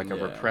or something, like a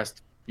Yeah.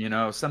 repressed,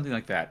 something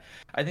like that.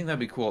 I think that'd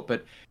be cool.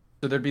 But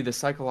so there'd be the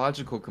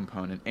psychological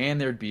component,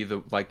 and there'd be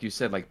the like you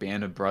said, like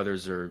Band of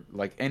Brothers or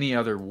like any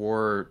other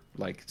war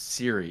like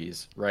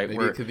series, right?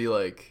 Maybe it Where could be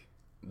like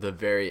the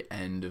very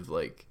end of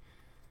like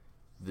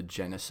the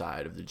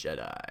genocide of the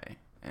Jedi,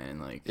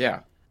 and like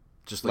yeah,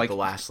 just like the like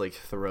last like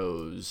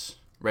throws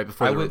right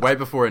before I would, right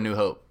before A New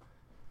Hope.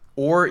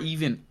 or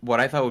even what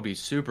I thought would be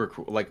super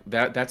cool, like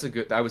that's a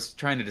good. I was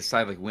trying to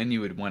decide like when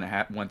you would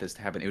want this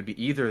to happen. It would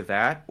be either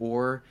that,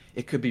 or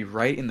it could be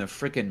right in the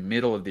freaking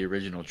middle of the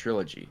original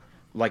trilogy.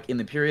 Like in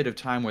the period of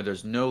time where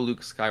there's no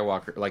Luke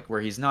Skywalker, like where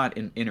he's not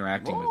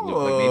interacting with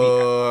Luke, like maybe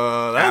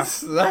Oh,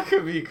 after, that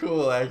could be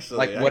cool actually.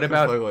 like I could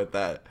fuck with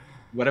that.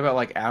 what about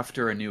like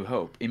after A New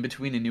Hope, in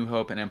between A New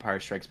Hope and Empire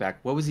Strikes Back?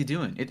 What was he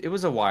doing? It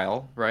was a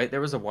while, right?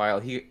 There was a while.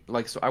 He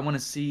like so I want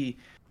to see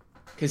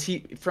because he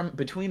from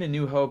between A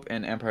New Hope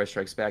and Empire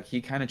Strikes Back,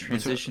 he kind of Between,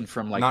 transitioned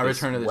from like not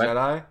this Return of the web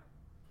Jedi. In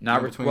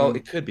not well, between.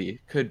 it could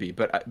be,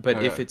 but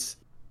Okay. if it's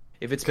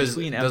Because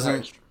between Empire,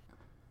 doesn't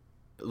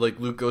like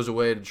Luke goes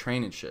away to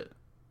train and shit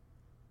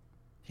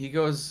he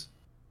goes.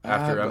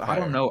 after But I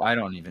don't Empire, know. I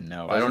don't even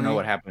know. I don't doesn't know he?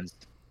 what happens.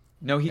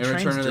 No, he In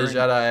trains Return of the during.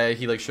 Jedi,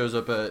 he like shows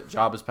up at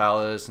Jabba's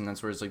palace, and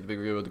that's where it's like the big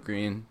reveal with the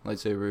green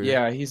lightsaber.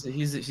 Yeah,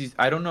 he's.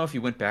 I don't know if he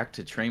went back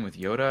to train with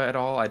Yoda at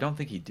all. I don't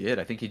think he did.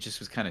 I think he just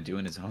was kind of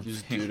doing his own He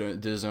just thing.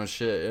 did his own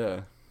shit.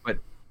 Yeah, But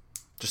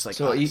just like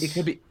so it us.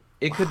 could be.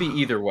 It could be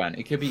either one.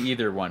 It could be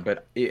either one.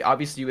 But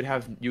obviously, you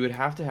would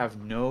have to have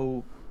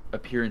no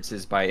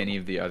appearances by any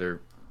of the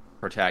other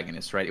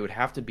protagonists, right? It would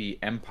have to be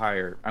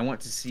Empire. I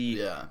want to see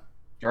Yeah,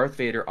 Darth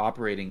Vader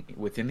operating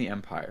within the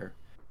Empire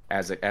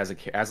as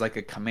like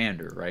a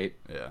commander, right?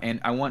 yeah. And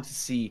I want to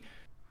see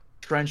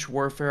trench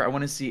warfare. I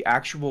want to see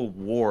actual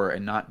war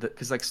and not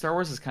because like Star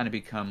Wars has kind of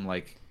become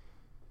like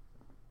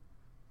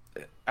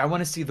I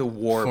want to see the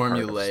war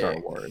part of Star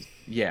Formulaic. Wars.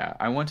 Yeah,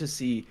 I want to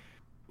see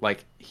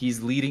like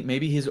he's leading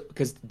maybe his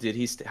because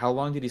how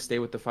long did he stay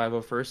with the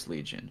 501st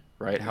Legion,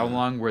 right? How Yeah,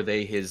 long were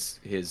they his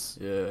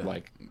yeah.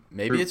 like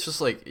Maybe it's troops?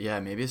 just like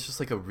maybe it's just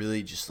like a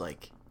really just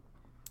like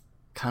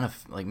kind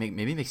of like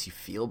maybe it makes you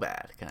feel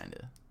bad, kind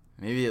of.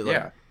 Maybe it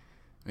like Yeah.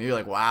 maybe you're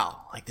like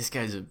wow, like this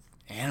guy's an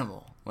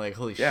animal, like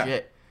holy Yeah.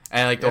 shit.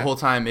 And like the Yeah. whole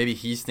time, maybe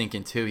he's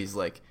thinking too. He's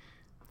like,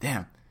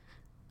 damn,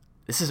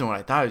 this isn't what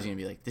I thought it was gonna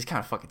be. Like this kind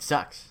of fucking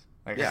sucks.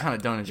 Like I Yeah. kind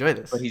of don't enjoy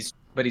this.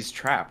 But he's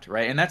trapped,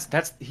 right? And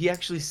that's he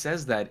actually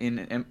says that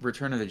in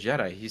Return of the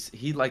Jedi.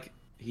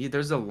 He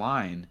there's a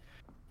line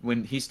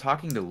when he's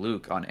talking to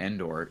Luke on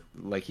Endor,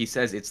 like he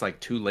says it's like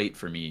too late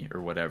for me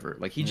or whatever.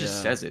 Like he just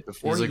Yeah, says it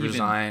before he's he like even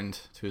resigned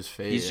to his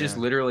fate. he's just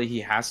Yeah. literally he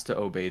has to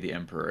obey the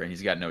Emperor and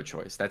he's got no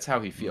choice. That's how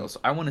he Mhm. feels.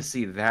 So I want to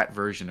see that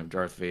version of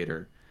Darth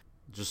Vader.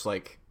 Just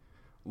like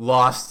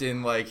lost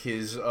in like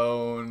his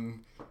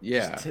own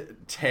Yeah. just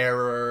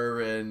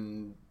terror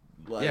and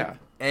like Yeah.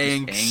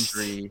 Just angst.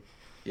 angry.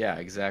 Yeah,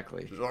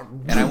 exactly. Just like,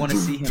 And I want to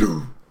see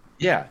him.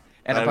 Yeah.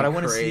 And that'd but be I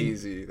want to see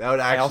crazy. That would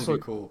I actually also be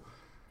cool.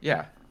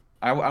 yeah.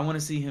 I want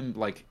to see him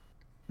like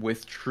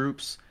with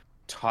troops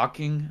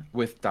talking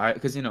with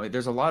because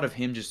there's a lot of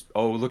him just,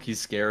 oh look, he's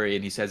scary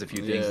and he says a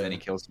few things and then he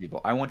kills people.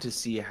 I want to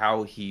see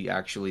how he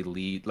actually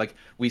lead. Like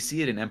we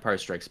see it in Empire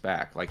Strikes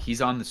Back. Like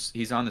he's on the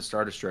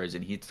Star Destroyers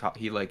and he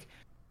like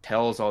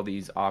tells all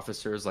these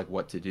officers like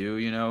what to do,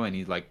 and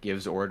he like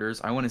gives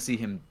orders. I want to see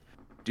him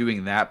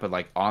doing that, but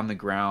like on the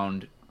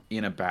ground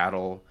in a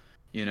battle,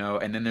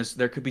 and then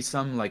there could be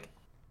some like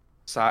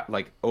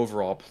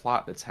overall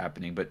plot that's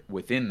happening, but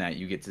within that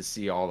you get to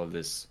see all of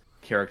this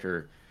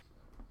character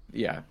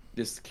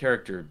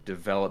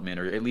development,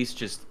 or at least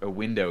just a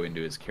window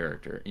into his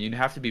character. And you'd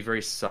have to be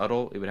very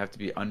subtle. It would have to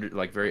be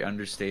very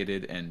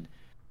understated and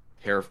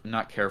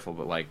not careful,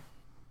 but like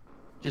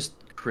just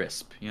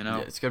crisp, Yeah,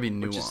 it's gotta be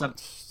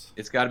nuanced.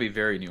 It's gotta be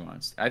very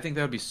nuanced. I think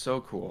that would be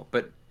so cool.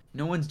 But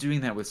no one's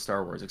doing that with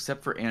Star Wars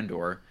except for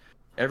Andor.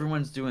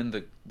 Everyone's doing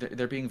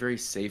they're being very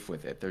safe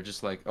with it. They're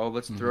just like, oh,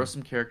 let's throw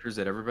some characters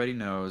that everybody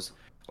knows.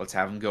 Let's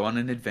have them go on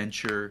an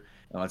adventure,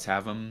 and let's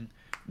have them.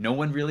 No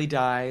one really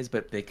dies,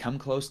 but they come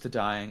close to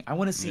dying. I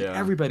want to see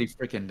everybody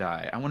freaking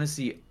die. I want to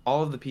see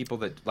all of the people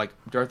that, like,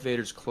 Darth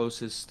Vader's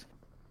closest,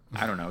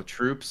 I don't know,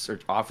 troops or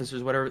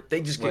officers, whatever,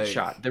 they just get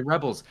shot. The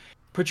rebels.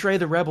 Portray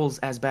the rebels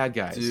as bad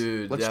guys.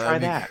 Dude, let's try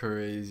that. That'd be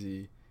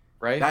crazy.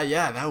 Right?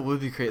 That would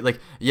be crazy.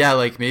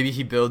 Like maybe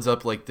he builds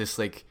up, like, this,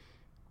 like,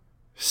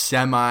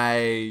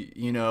 semi,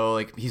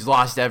 like, he's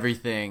lost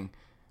everything,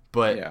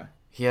 but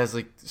he has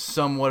like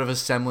somewhat of a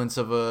semblance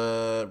of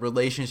a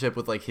relationship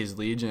with like his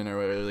legion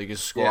or like his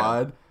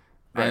squad,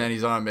 and then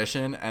he's on a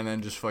mission, and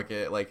then just fuck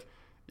it, like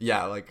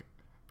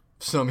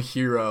some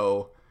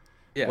hero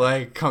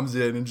like comes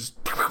in and just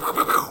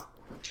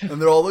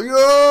and they're all like,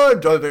 oh,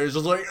 Darth Vader's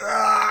just like,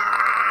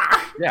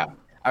 ah!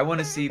 I want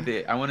to see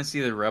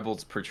the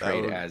rebels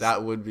portrayed as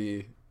that would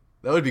be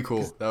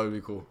cool. That would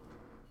be cool.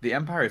 The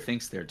Empire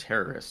thinks they're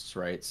terrorists,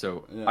 right?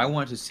 So I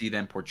want to see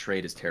them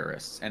portrayed as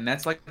terrorists, and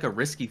that's like a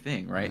risky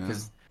thing, right?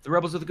 Because the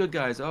rebels are the good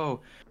guys. Oh,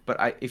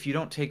 but if you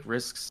don't take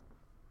risks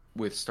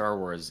with Star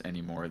Wars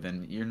anymore,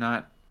 then you're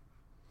not.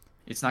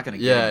 It's not going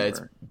to get anywhere.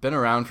 It's been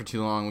around for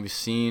too long. We've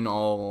seen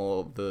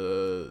all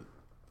the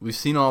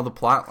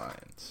plot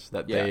lines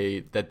that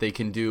they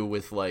can do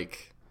with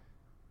like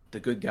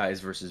the good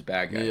guys versus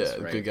bad guys. Yeah,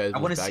 right? good guys. I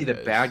want to see the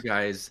bad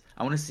guys.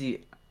 I want to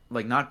see.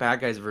 Like, not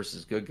bad guys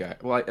versus good guys.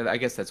 Well, I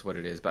guess that's what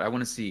it is. But I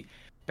want to see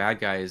bad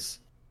guys'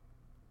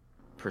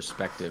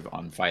 perspective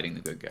on fighting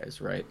the good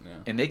guys, right? Yeah.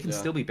 And they can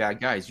still be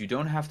bad guys. You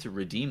don't have to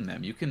redeem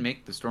them. You can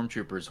make the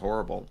stormtroopers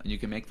horrible, and you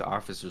can make the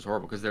officers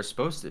horrible because they're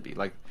supposed to be.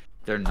 Like,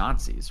 they're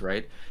Nazis,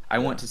 right? I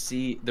want to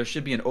see... There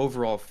should be an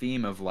overall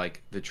theme of,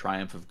 like, the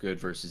triumph of good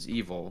versus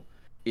evil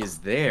is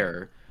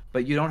there,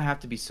 but you don't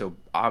have to be so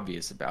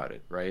obvious about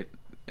it, right?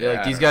 Yeah,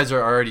 like, these guys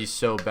are already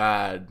so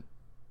bad,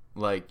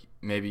 like...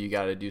 Maybe you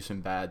got to do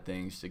some bad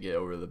things to get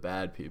over the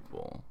bad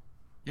people.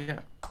 Yeah.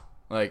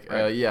 Like,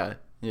 right. Yeah.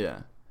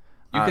 You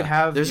could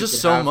have... There's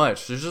just so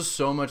much. There's just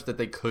so much that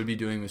they could be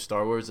doing with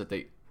Star Wars that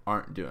they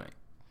aren't doing.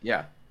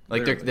 Yeah.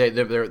 Like,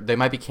 they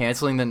might be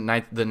canceling the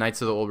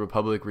Knights of the Old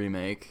Republic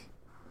remake.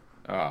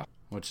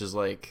 Which is,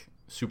 like,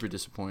 super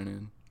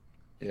disappointing.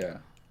 Yeah.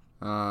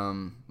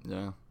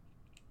 Yeah.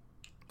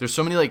 There's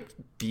so many, like,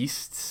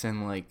 beasts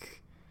and, like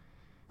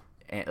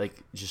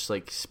just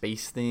like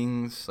space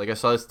things. Like I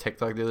saw this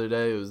TikTok the other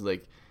day. It was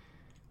like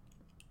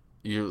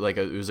it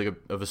was like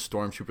of a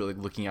stormtrooper like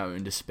looking out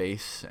into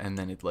space, and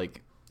then it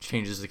like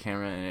changes the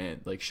camera and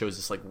it like shows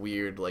this like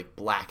weird like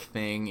black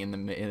thing in the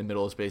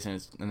middle of space,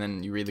 and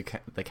then you read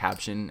the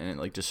caption and it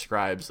like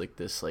describes like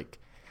this like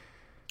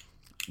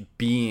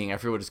being. I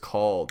forget what it's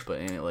called, but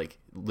and it like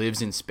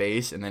lives in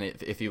space, and then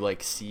if you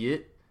like see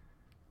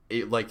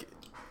it like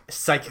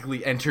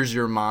psychically enters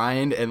your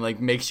mind and like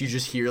makes you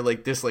just hear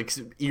like this like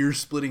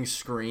ear-splitting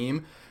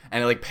scream,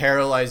 and it like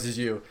paralyzes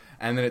you,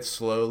 and then it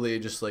slowly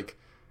just like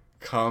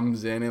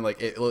comes in and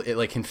like it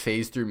like can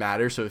phase through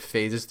matter, so it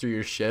phases through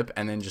your ship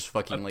and then just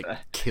fucking like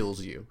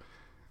kills you.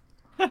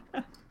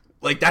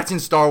 Like that's in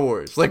Star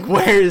Wars. Like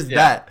where is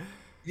that?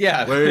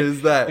 Yeah. Where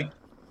is that?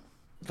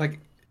 like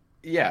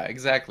yeah,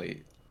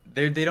 exactly.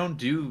 They don't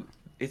do.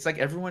 It's like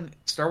everyone.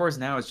 Star Wars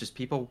now is just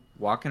people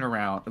walking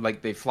around.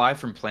 Like they fly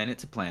from planet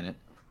to planet.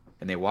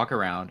 And they walk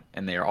around,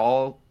 and they're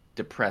all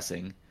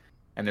depressing,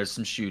 and there's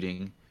some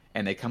shooting,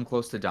 and they come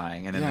close to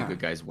dying, and then the good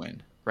guys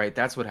win. Right?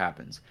 That's what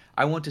happens.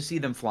 I want to see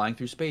them flying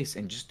through space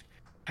and just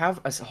have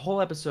a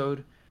whole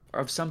episode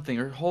of something,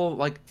 or a whole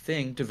like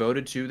thing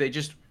devoted to they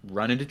just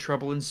run into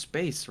trouble in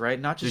space, right?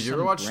 Not just. Did you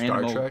ever watch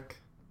Star Trek?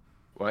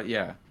 What?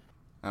 Yeah.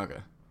 Okay.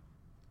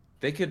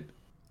 They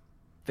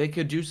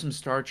could do some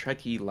Star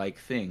Trek-y like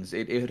things.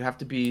 It would have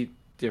to be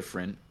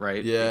different,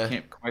 right? Yeah. It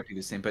can't quite be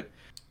the same, but.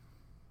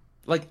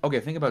 Like, okay,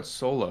 think about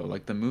Solo.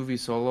 Like, the movie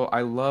Solo,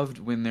 I loved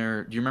when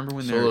they're... Do you remember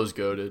when Solo's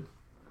goated.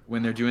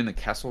 When they're doing the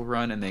Kessel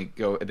Run and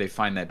they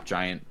find that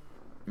giant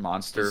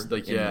monster? It's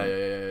like,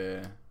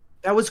 yeah.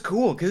 That was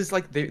cool, because it's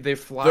like they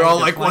fly... They're all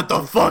like, what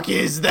the fuck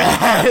is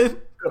that?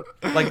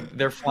 Like,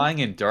 they're flying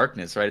in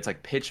darkness, right? It's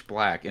like pitch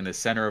black in the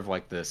center of,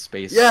 like, the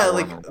space... Yeah,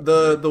 like,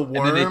 the worm...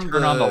 And then they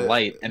turn on the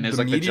light, and there's,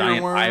 like, the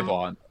giant worm.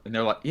 Eyeball. And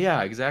they're like,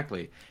 yeah,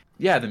 exactly.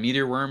 Yeah, the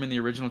meteor worm in the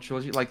original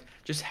trilogy. Like,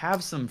 just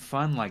have some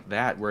fun like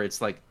that, where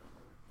it's like,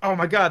 oh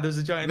my god, there's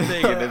a giant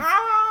thing, and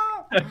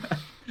then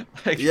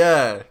like,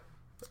 Yeah.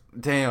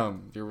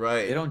 Damn, you're they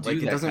right. don't do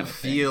Like, that kind of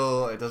thing.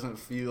 it doesn't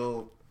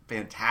feel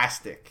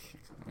fantastic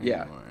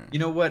Yeah. anymore. You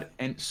know what?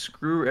 And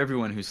screw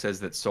everyone who says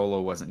that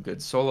Solo wasn't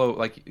good. Solo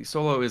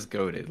is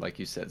goated, like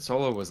you said.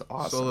 Solo was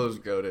awesome. Solo's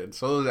goated.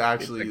 Solo's It's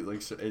actually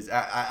like,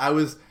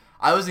 like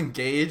I was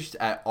engaged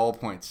at all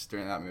points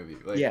during that movie.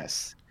 Like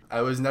yes.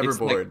 I was never It's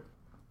like, bored.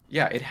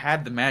 yeah, it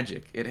had the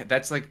magic.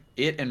 That's like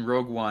it and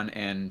Rogue One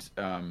and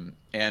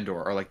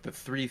Andor are like the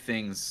three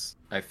things,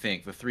 I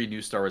think, the three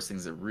new Star Wars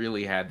things that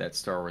really had that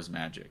Star Wars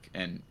magic.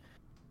 And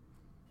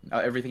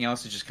everything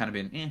else has just kind of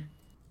been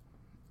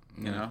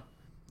you know?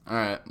 All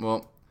right.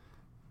 Well,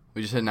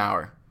 we just hit an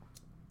hour.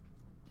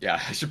 Yeah,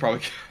 I should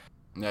probably.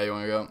 Yeah, you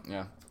want to go?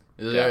 Yeah.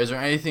 Yeah. Is there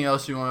anything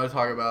else you want to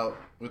talk about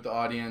with the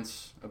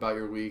audience about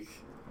your week?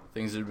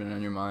 Things that have been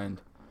on your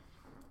mind?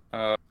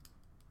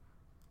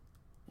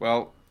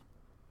 Well,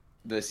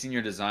 the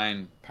senior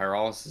design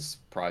pyrolysis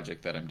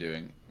project that I'm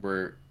doing,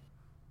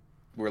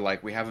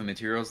 we have a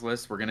materials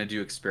list. We're gonna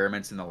do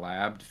experiments in the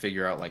lab to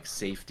figure out like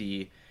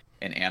safety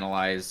and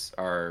analyze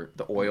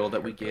the oil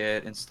that we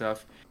get and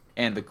stuff.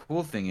 And the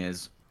cool thing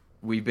is,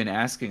 we've been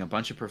asking a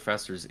bunch of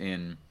professors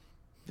in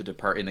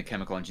the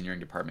chemical engineering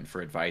department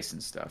for advice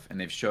and stuff, and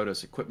they've showed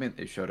us equipment.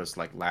 They've showed us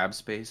like lab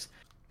space,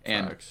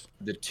 and Facts.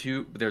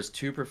 there's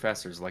two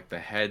professors, like the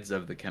heads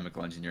of the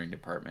chemical engineering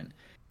department,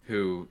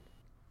 who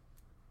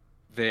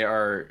there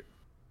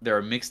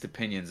are mixed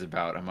opinions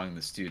about among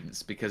the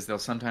students, because they'll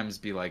sometimes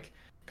be like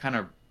kind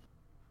of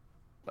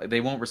like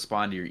they won't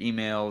respond to your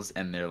emails,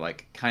 and they're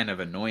like kind of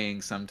annoying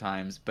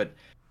sometimes, but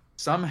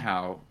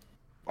somehow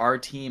our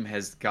team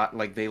has got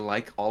like they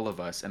like all of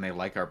us and they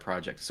like our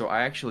project. So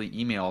I actually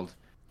emailed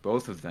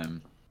both of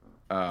them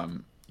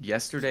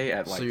yesterday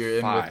at like So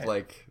you're 5. in with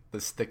like the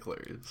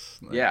sticklers.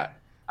 Like, Yeah,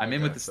 I'm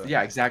in okay, with so-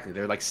 yeah, exactly.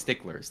 They're like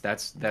sticklers.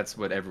 That's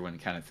what everyone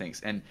kind of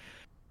thinks. And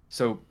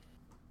so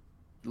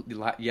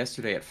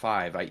yesterday at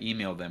 5, I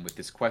emailed them with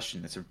this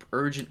question. It's an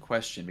urgent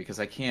question because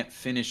I can't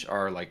finish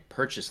our like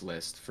purchase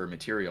list for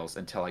materials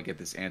until I get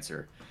this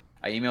answer.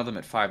 I emailed them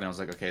at 5 and I was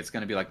like, okay, it's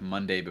going to be like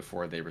Monday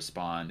before they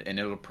respond, and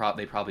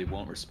they probably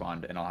won't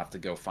respond, and I'll have to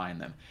go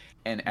find them.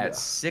 And at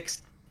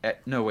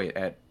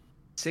at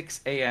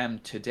 6 a.m.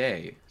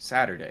 today,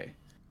 Saturday,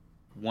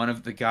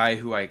 the guy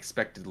who I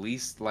expected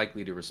least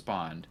likely to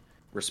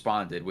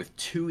responded with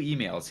 2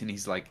 emails, and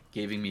he's like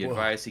giving me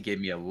advice. He gave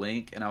me a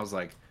link, and I was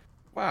like,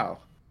 wow,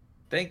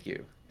 thank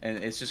you.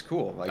 And it's just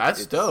cool. Like,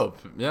 That's dope.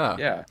 Yeah.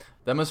 Yeah.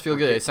 That must feel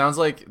good. It sounds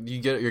like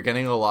you're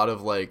getting a lot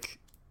of like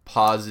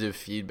positive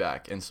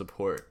feedback and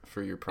support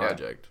for your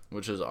project,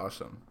 which is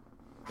awesome.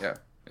 Yeah.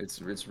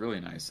 It's really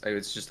nice.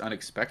 It's just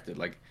unexpected.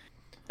 Like,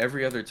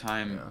 every other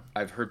time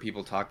I've heard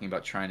people talking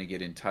about trying to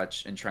get in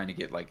touch and trying to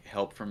get like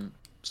help from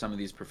some of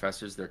these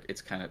professors,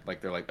 it's kind of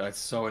like they're like, oh, it's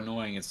so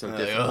annoying, it's so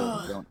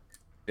difficult.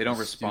 They don't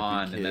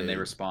respond, and then they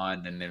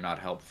respond and they're not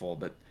helpful,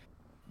 but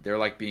they're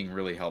like being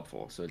really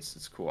helpful. So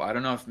it's cool. I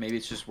don't know if maybe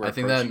it's just I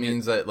think that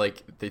means that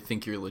like they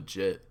think you're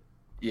legit.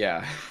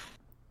 Yeah.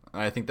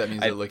 I think that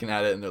means they're looking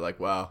at it and they're like,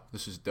 wow,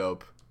 this is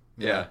dope.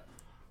 Yeah.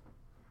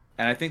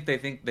 And I think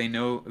they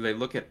know, they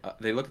look at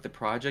the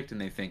project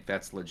and they think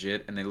that's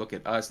legit, and they look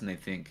at us and they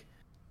think,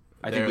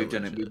 I think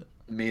we've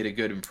made a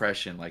good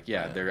impression. Like,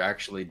 they're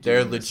actually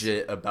they're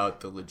legit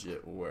about the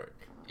legit work.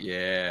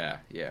 Yeah.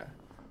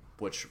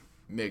 Which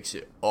makes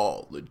it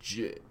all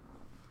legit.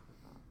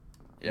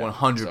 Yeah,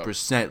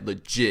 100%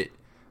 legit.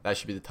 That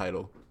should be the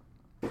title.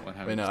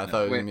 100%. Wait, no, I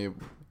thought it was going to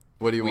be,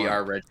 what do you want? We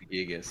are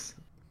Regigigas.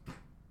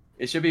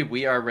 It should be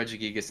We Are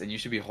Regigigas, and you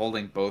should be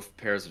holding both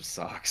pairs of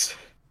socks.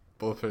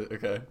 Both,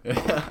 okay.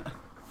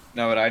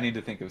 No, but I need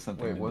to think of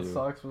something Wait, to what do.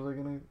 socks was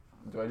I going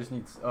to, do I just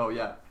need, oh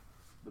yeah.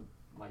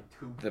 My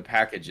two The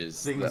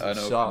packages. things the of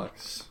unopened.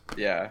 socks.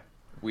 Yeah.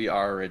 We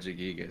are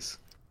Regigigas.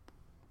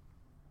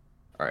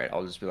 Alright,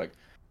 I'll just be like,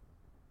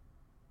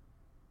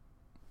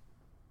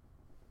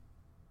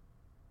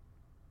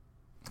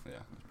 Yeah,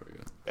 that's pretty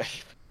good.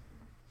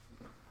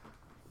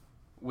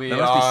 We that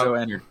must be so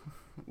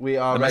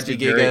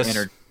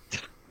Regigigas.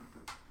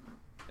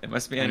 It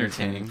must be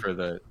entertaining for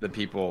the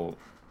people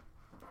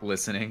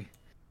listening.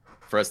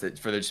 For there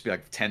just be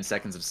like 10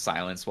 seconds of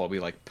silence while we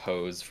like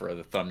pose for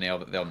the thumbnail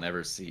that they'll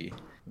never see.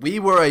 We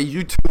were a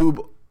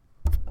YouTube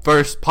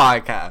first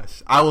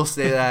podcast. I will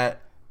say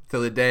that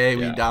till the day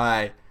we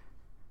die.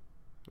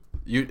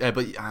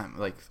 But I'm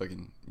like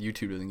fucking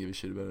YouTube doesn't give a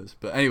shit about us.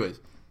 But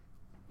anyways,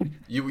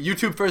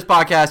 YouTube first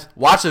podcast.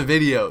 Watch the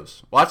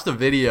videos. Watch the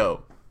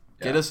video.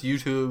 Get us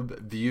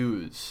YouTube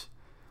views.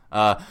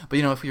 But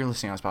if you're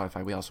listening on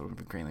Spotify, we also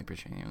greatly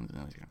appreciate you.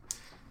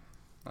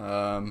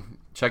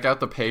 Check out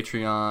the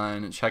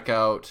Patreon. Check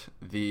out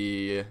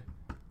the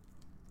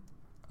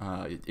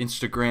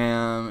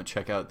Instagram.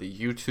 Check out the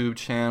YouTube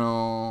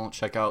channel.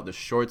 Check out the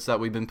shorts that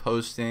we've been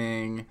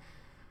posting.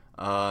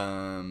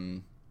 Yeah.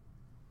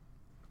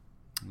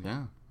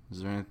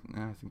 Is there anything?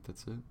 I think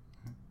that's it.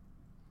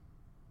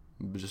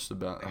 Just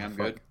about. I'm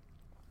good.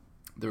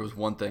 There was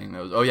one thing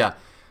that was. Oh yeah.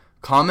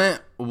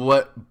 Comment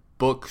what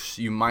books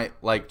you might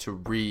like to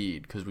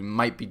read, because we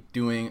might be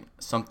doing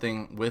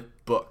something with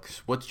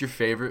books. What's your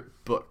favorite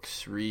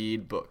books?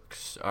 Read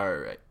books. All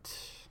right.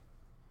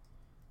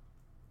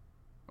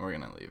 We're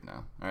gonna leave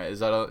now. All right. Is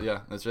that all?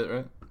 Yeah, that's it,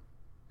 right?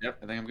 Yep,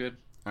 I think I'm good.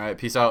 All right.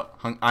 Peace out.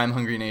 I'm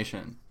Hungry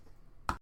Nation.